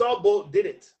 So you saw Bolt did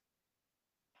it.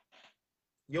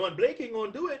 Johan Blake ain't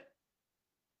going to do it.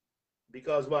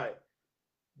 Because why?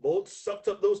 Bolt sucked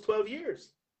up those 12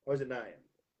 years. Or is it 9?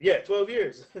 Yeah, 12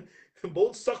 years.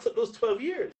 Bolt sucked up those 12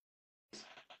 years.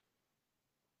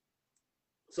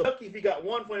 So lucky if he got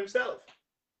one for himself.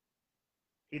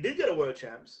 He did get a World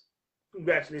Champs.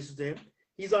 Congratulations to him.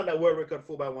 He's on that world record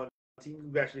 4x1 team.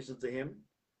 Congratulations to him.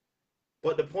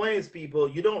 But the point is, people,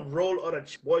 you don't roll other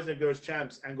boys and girls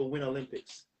champs and go win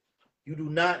Olympics. You do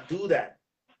not do that.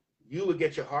 You will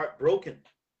get your heart broken.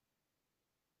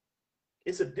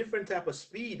 It's a different type of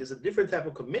speed. It's a different type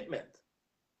of commitment.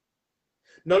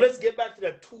 Now let's get back to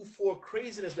that 2-4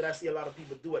 craziness that I see a lot of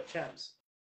people do at champs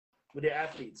with their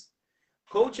athletes.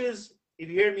 Coaches, if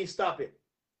you hear me, stop it.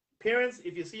 Parents,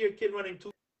 if you see your kid running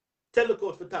 2, tell the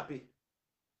coach for tappy.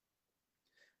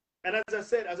 And as I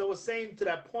said, as I was saying to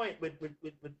that point with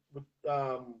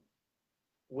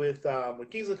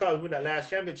Kingston College winning that last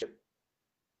championship,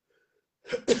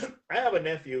 I have a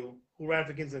nephew who ran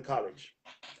for Kingston College.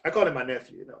 I call him my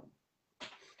nephew, you know,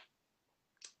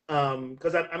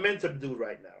 because I mentor the dude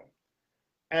right now,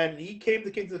 and he came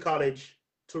to Kingston College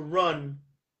to run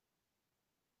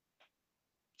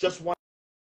just one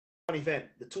event,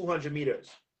 the 200 meters.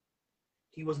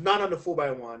 He was not on the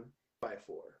 4x1,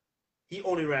 4x4. He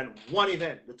only ran one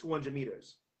event, the 200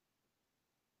 meters.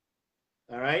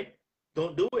 All right?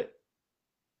 Don't do it.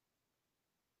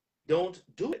 Don't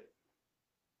do it.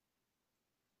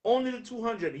 Only the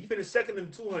 200. He finished second in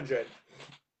 200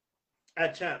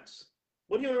 at champs.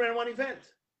 But he only ran one event.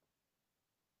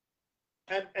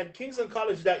 And Kingston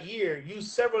College that year used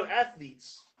several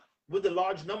athletes with the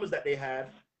large numbers that they had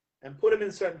and put them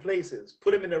in certain places,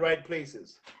 put them in the right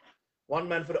places. One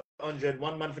man for the 100,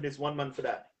 one man for this, one man for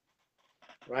that.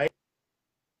 Right?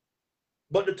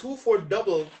 But the 2-4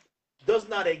 double does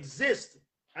not exist.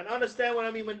 And understand what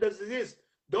I mean when it does exist.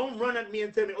 Don't run at me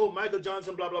and tell me, oh, Michael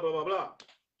Johnson, blah, blah, blah, blah, blah.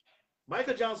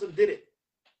 Michael Johnson did it.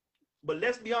 But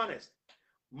let's be honest.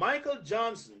 Michael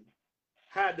Johnson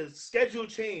had the schedule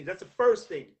change. That's the first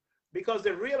thing. Because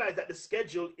they realized that the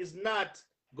schedule is not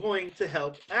going to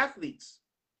help athletes.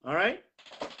 All right?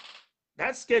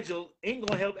 That schedule ain't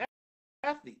going to help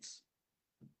athletes.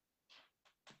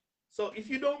 So if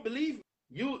you don't believe me,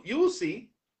 you'll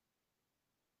see.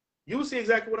 You'll see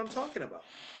exactly what I'm talking about.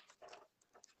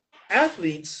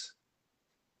 Athletes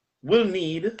will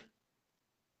need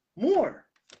more.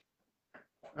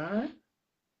 All right?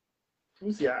 Let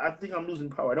me see. I think I'm losing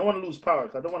power. I don't want to lose power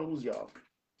because I don't want to lose y'all.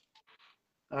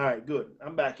 All right, good.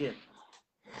 I'm back in.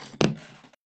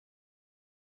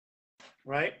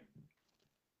 Right?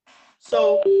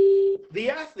 So the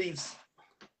athletes,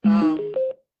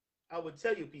 I would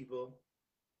tell you people,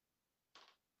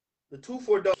 the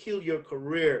 2-4 double kill your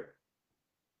career.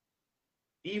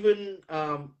 Even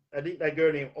I think that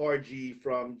girl named RG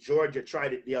from Georgia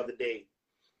tried it the other day.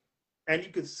 And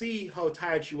you could see how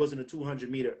tired she was in the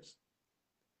 200 meters.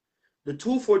 The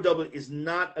 2-4 double is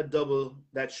not a double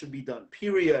that should be done,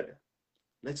 period.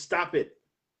 Let's stop it.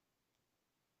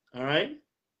 All right?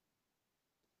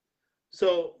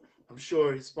 So I'm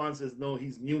sure his sponsors know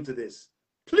he's new to this.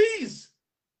 Please,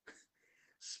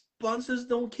 sponsors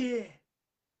don't care.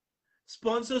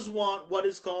 Sponsors want what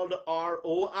is called the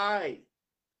ROI,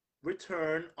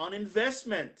 return on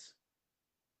investment.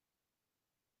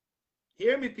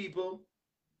 Hear me, people.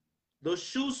 Those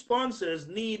shoe sponsors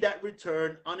need that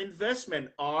return on investment,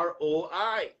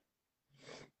 ROI.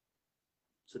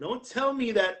 So don't tell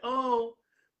me that, oh,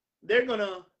 they're going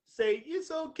to say,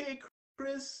 it's okay,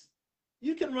 Chris.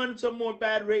 You can run some more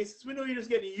bad races. We know you're just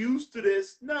getting used to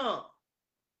this. No.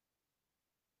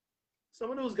 Some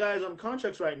of those guys on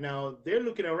contracts right now, they're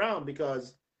looking around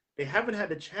because they haven't had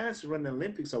the chance to run the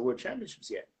Olympics or World Championships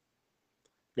yet.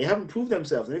 They haven't proved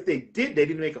themselves. And if they did, they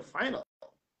didn't make a final.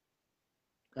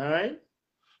 All right?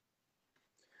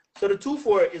 So the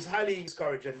 2-4 is highly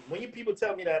discouraging. When you people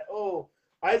tell me that, oh,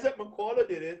 Isaac McCullough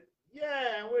did it.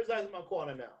 Yeah, where's Isaac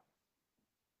McCullough now?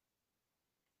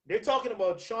 They're talking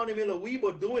about Shawnee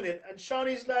Miller-Weber doing it, and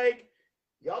Shawnee's like,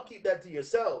 y'all keep that to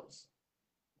yourselves,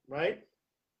 right?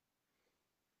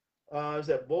 Is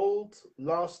that Bolt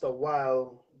lost a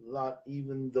while lot,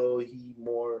 even though he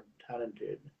more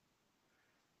talented.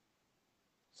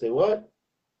 Say what?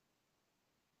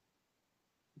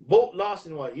 Bolt lost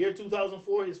in what, year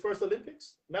 2004, his first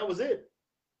Olympics? And that was it.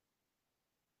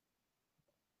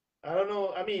 I don't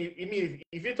know. I mean,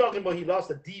 if you're talking about he lost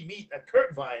a D meet at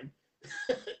Kirkvine,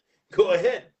 go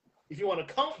ahead if you want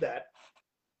to count that.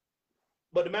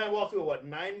 But the man walked through what,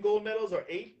 9 gold medals or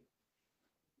 8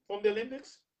 from the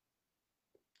Olympics?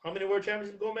 How many World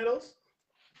Championship gold medals?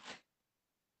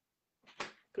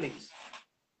 Please.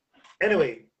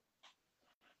 Anyway,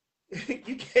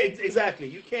 you can't exactly.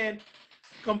 You can't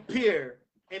compare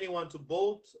anyone to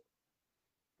Bolt.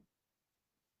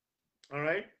 All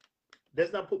right.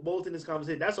 Let's not put Bolt in this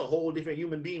conversation. That's a whole different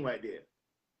human being right there.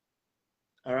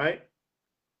 All right.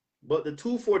 But the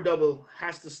 2-4 double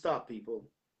has to stop, people.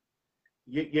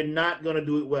 You're not gonna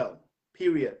do it well.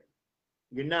 Period.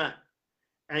 You're not.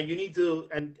 And you need to.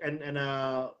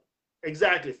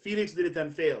 Exactly. Felix did it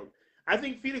and failed. I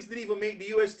think Felix didn't even make the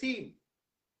U.S. team.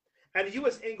 And the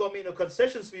U.S. ain't gonna make no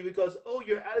concessions for you because, oh,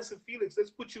 you're Allison Felix.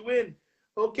 Let's put you in.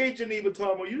 Okay, Geneva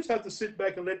Tomo, you just have to sit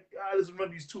back and let Allison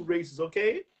run these 2 races,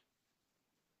 okay?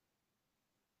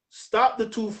 Stop the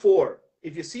 2-4.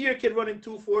 If you see your kid running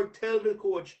 2-4, tell the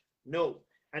coach no.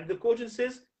 And the coach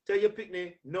insists, tell your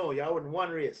picnic, no, y'all in 1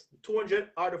 race. The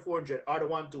 200 or the 400 or the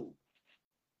 1-2.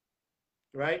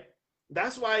 right?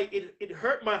 That's why it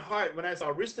hurt my heart when I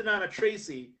saw Ristonana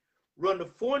Tracy run the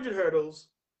 400 hurdles,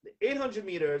 the 800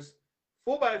 meters,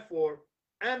 4x4,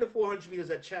 and the 400 meters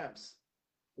at champs.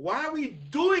 Why are we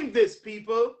doing this,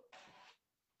 people?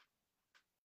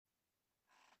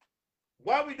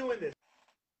 Why are we doing this?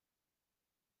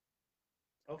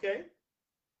 Okay?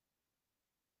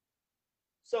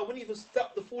 So we need to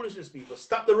stop the foolishness, people.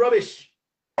 Stop the rubbish.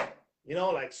 You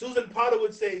know, like Susan Potter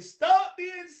would say, stop the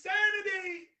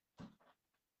insanity.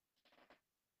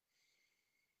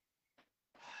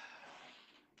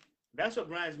 That's what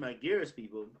grinds my gears,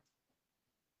 people.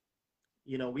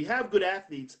 You know, we have good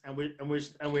athletes, and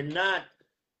we're not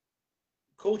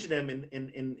coaching them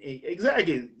in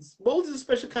exactly. Bolt is a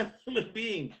special kind of human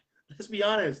being. Let's be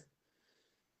honest.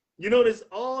 You notice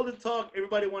all the talk.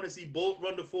 Everybody want to see Bolt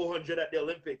run the 400 at the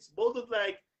Olympics. Bolt is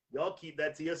like, y'all keep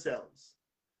that to yourselves.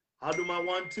 I'll do my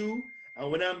 1-2,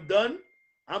 and when I'm done,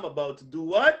 I'm about to do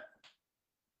what?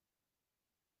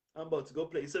 I'm about to go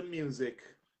play some music.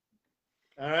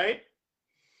 All right.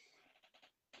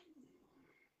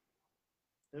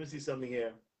 Let me see something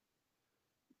here.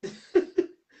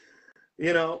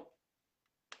 You know,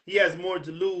 he has more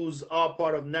to lose, all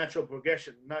part of natural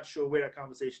progression. Not sure where that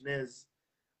conversation is.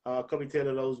 Cubby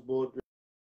Taylor knows both.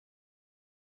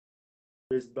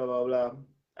 Blah, blah, blah.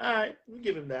 All right, we'll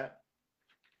give him that.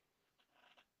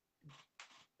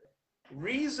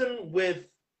 Reason with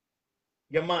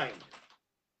your mind.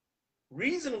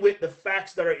 Reason with the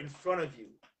facts that are in front of you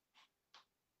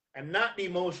and not the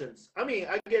emotions. I mean,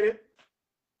 I get it.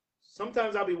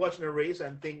 Sometimes I'll be watching a race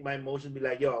and think my emotions be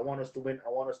like, yo, I want us to win. I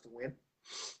want us to win.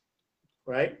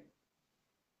 Right?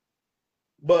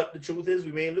 But the truth is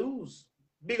we may lose.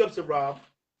 Big ups to Rob,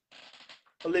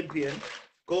 Olympian,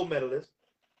 gold medalist,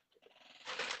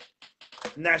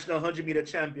 national 100-meter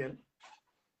champion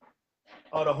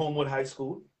out of Homewood High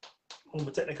School,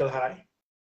 Homewood Technical High.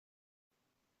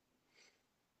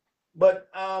 But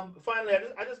finally,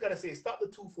 I just gotta say, stop the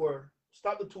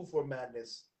 2-4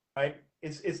 madness. Right?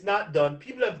 It's not done.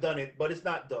 People have done it, but it's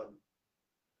not done.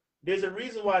 There's a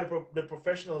reason why the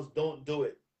professionals don't do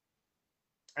it,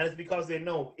 and it's because they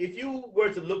know. If you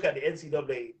were to look at the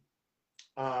NCAA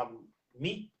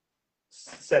meet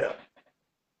setup,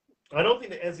 I don't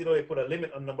think the NCAA put a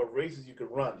limit on the number of races you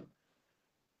could run,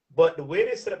 but the way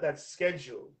they set up that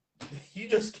schedule, you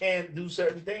just can't do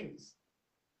certain things,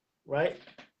 right?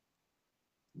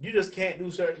 You just can't do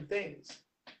certain things.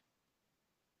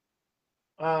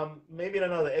 Maybe in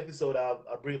another episode, I'll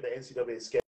bring up the NCAA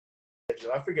schedule.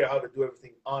 I figure out how to do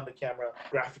everything on the camera,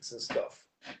 graphics and stuff.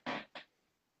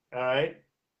 All right.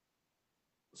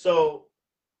 So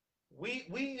we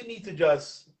need to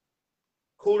just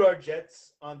cool our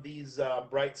jets on these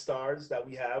bright stars that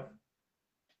we have.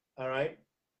 All right.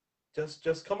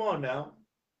 Just come on now.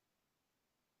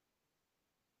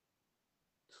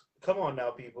 Come on now,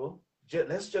 people.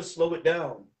 Let's just slow it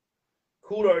down.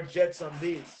 Cool our jets on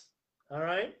these. All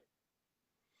right.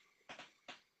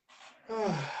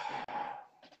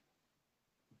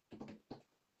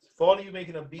 For all of you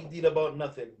making a big deal about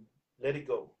nothing, let it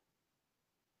go.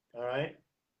 All right.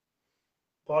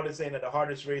 Paul is saying that the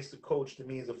hardest race to coach to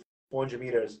me is the 400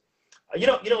 meters. You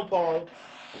know, Paul,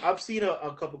 I've seen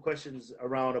a couple questions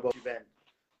around about the event,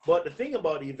 but the thing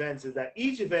about the events is that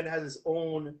each event has its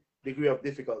own degree of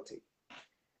difficulty,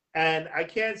 and I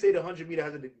can't say the 100-meter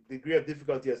has a degree of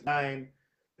difficulty as 9.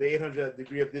 The 800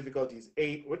 degree of difficulty is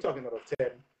 8. We're talking about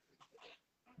 10.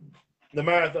 The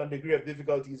marathon degree of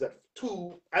difficulty is at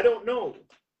 2. I don't know.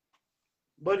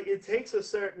 But it takes a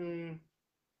certain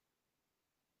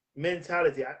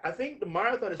mentality. I think the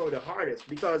marathon is probably the hardest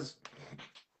because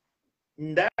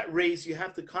in that race, you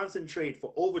have to concentrate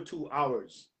for over 2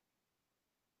 hours.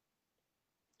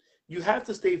 You have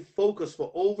to stay focused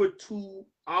for over 2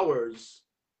 hours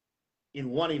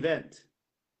in one event,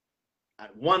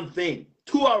 at one thing.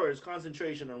 2 hours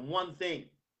concentration on one thing.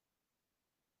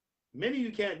 Many of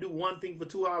you can't do one thing for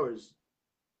 2 hours,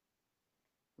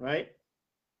 right?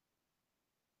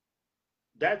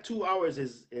 That 2 hours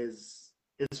is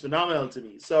phenomenal to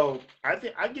me. So I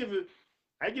think I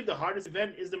give the hardest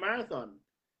event is the marathon.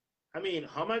 I mean,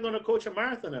 how am I going to coach a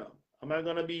marathon now? Am I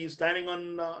going to be standing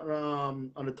on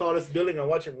the tallest building and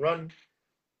watch him run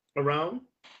around?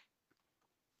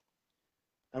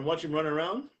 And watch him run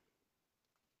around?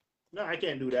 No, I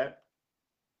can't do that.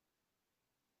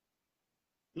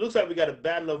 It looks like we got a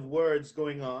battle of words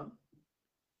going on.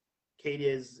 Katie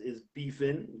is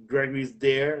beefing. Gregory's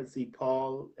there. I see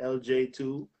Paul, LJ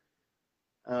too.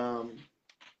 Some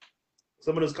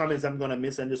of those comments I'm going to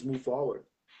miss and just move forward.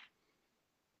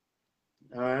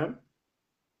 All right.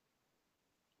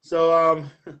 So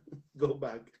go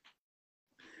back.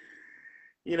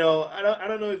 I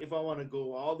don't know if I want to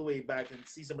go all the way back and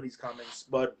see some of these comments,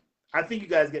 but I think you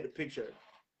guys get the picture.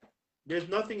 There's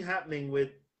nothing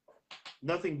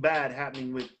bad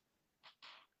happening with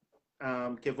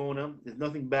Kevona. There's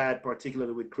nothing bad,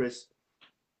 particularly with Chris.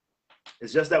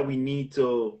 It's just that we need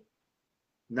to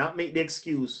not make the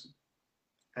excuse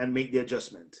and make the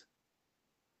adjustment.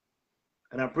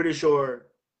 And I'm pretty sure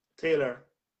Taylor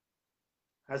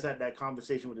has had that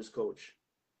conversation with his coach.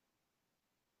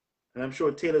 And I'm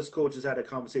sure Taylor's coach has had a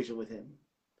conversation with him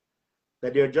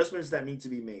that there are adjustments that need to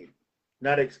be made,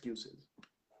 not excuses.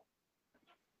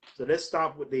 So let's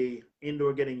stop with the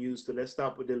indoor getting used to. Let's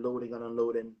stop with the loading and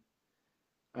unloading.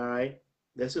 All right.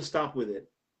 Let's just stop with it.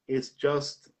 It's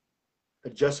just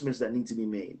adjustments that need to be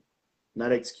made,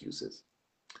 not excuses.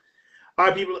 All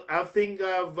right, people. I think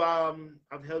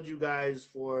I've held you guys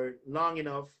for long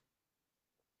enough.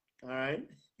 All right.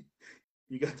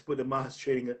 You got to put the mass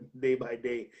training day by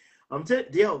day. I'm telling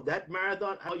you, that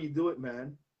marathon, how you do it,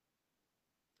 man.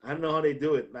 I don't know how they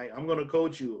do it. Like, I'm gonna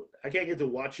coach you. I can't get to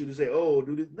watch you to say, "Oh,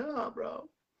 do this." No, bro.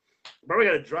 Probably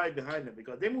gotta drive behind them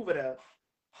because they move it out.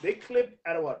 They clip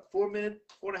at what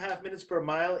 4.5 minutes per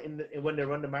mile when they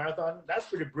run the marathon. That's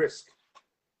pretty brisk.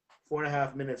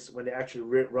 4.5 minutes when they actually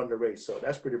run the race. So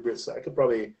that's pretty brisk. So I could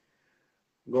probably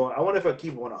go. I wonder if I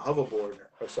keep on a hoverboard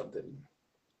or something.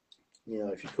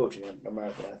 If you're coaching a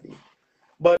marathon athlete.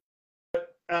 But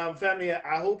family,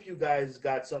 I hope you guys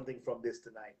got something from this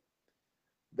tonight.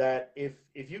 That if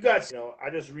you guys, I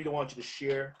just really want you to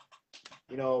share.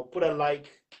 Put a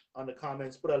like on the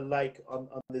comments. Put a like on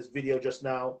this video just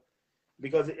now,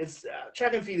 because it's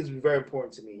track and field is very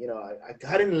important to me. I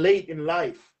got in late in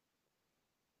life,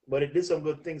 but it did some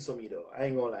good things for me though. I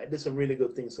ain't gonna lie, it did some really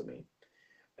good things for me.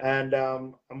 And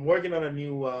I'm working on a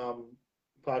new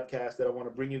podcast that I want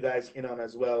to bring you guys in on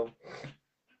as well,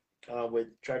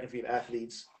 with track and field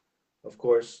athletes, of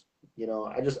course.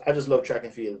 I just love track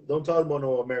and field. Don't talk about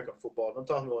no American football. Don't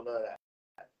talk about none of that.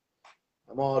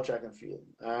 I'm all track and field.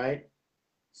 All right.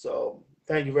 So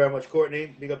thank you very much,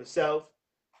 Courtney. Big up yourself.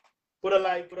 Put a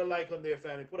like on there,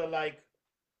 family. Put a like.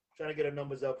 Trying to get our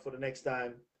numbers up for the next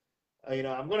time.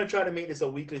 I'm gonna try to make this a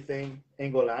weekly thing.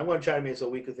 Ain't gonna lie. I'm gonna try to make this a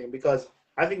weekly thing because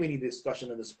I think we need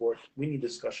discussion in the sport. We need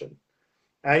discussion.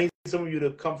 I need some of you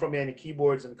to come from behind the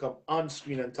keyboards and come on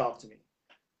screen and talk to me.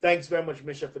 Thanks very much,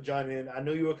 Misha, for joining in. I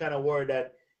know you were kind of worried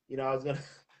that, I was going to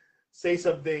say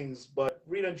some things, but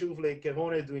really and truthfully,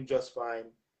 Kevona is doing just fine.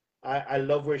 I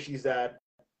love where she's at.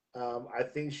 I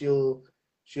think she'll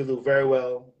do very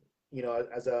well,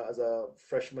 as a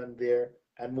freshman there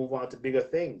and move on to bigger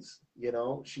things.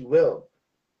 She will.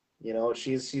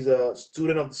 She's a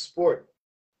student of the sport.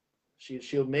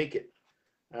 She'll make it.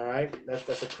 All right.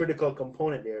 That's a critical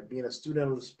component there, being a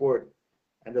student of the sport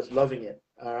and just loving it.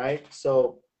 All right.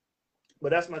 So, but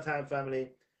that's my time,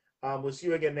 family. We'll see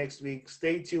you again next week.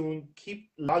 Stay tuned. Keep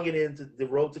logging into the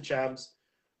Road to Champs.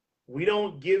 We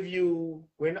don't give you.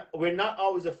 We're not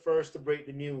always the first to break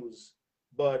the news,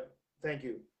 but thank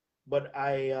you. But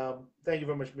I thank you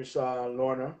very much, Miss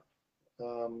Lorna.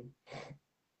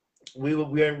 We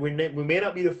may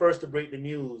not be the first to break the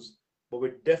news, but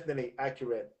we're definitely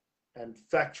accurate and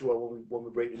factual when we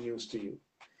break the news to you.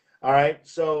 All right.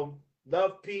 So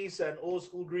love, peace, and old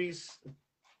school grease.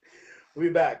 We'll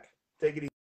be back. Take it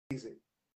easy.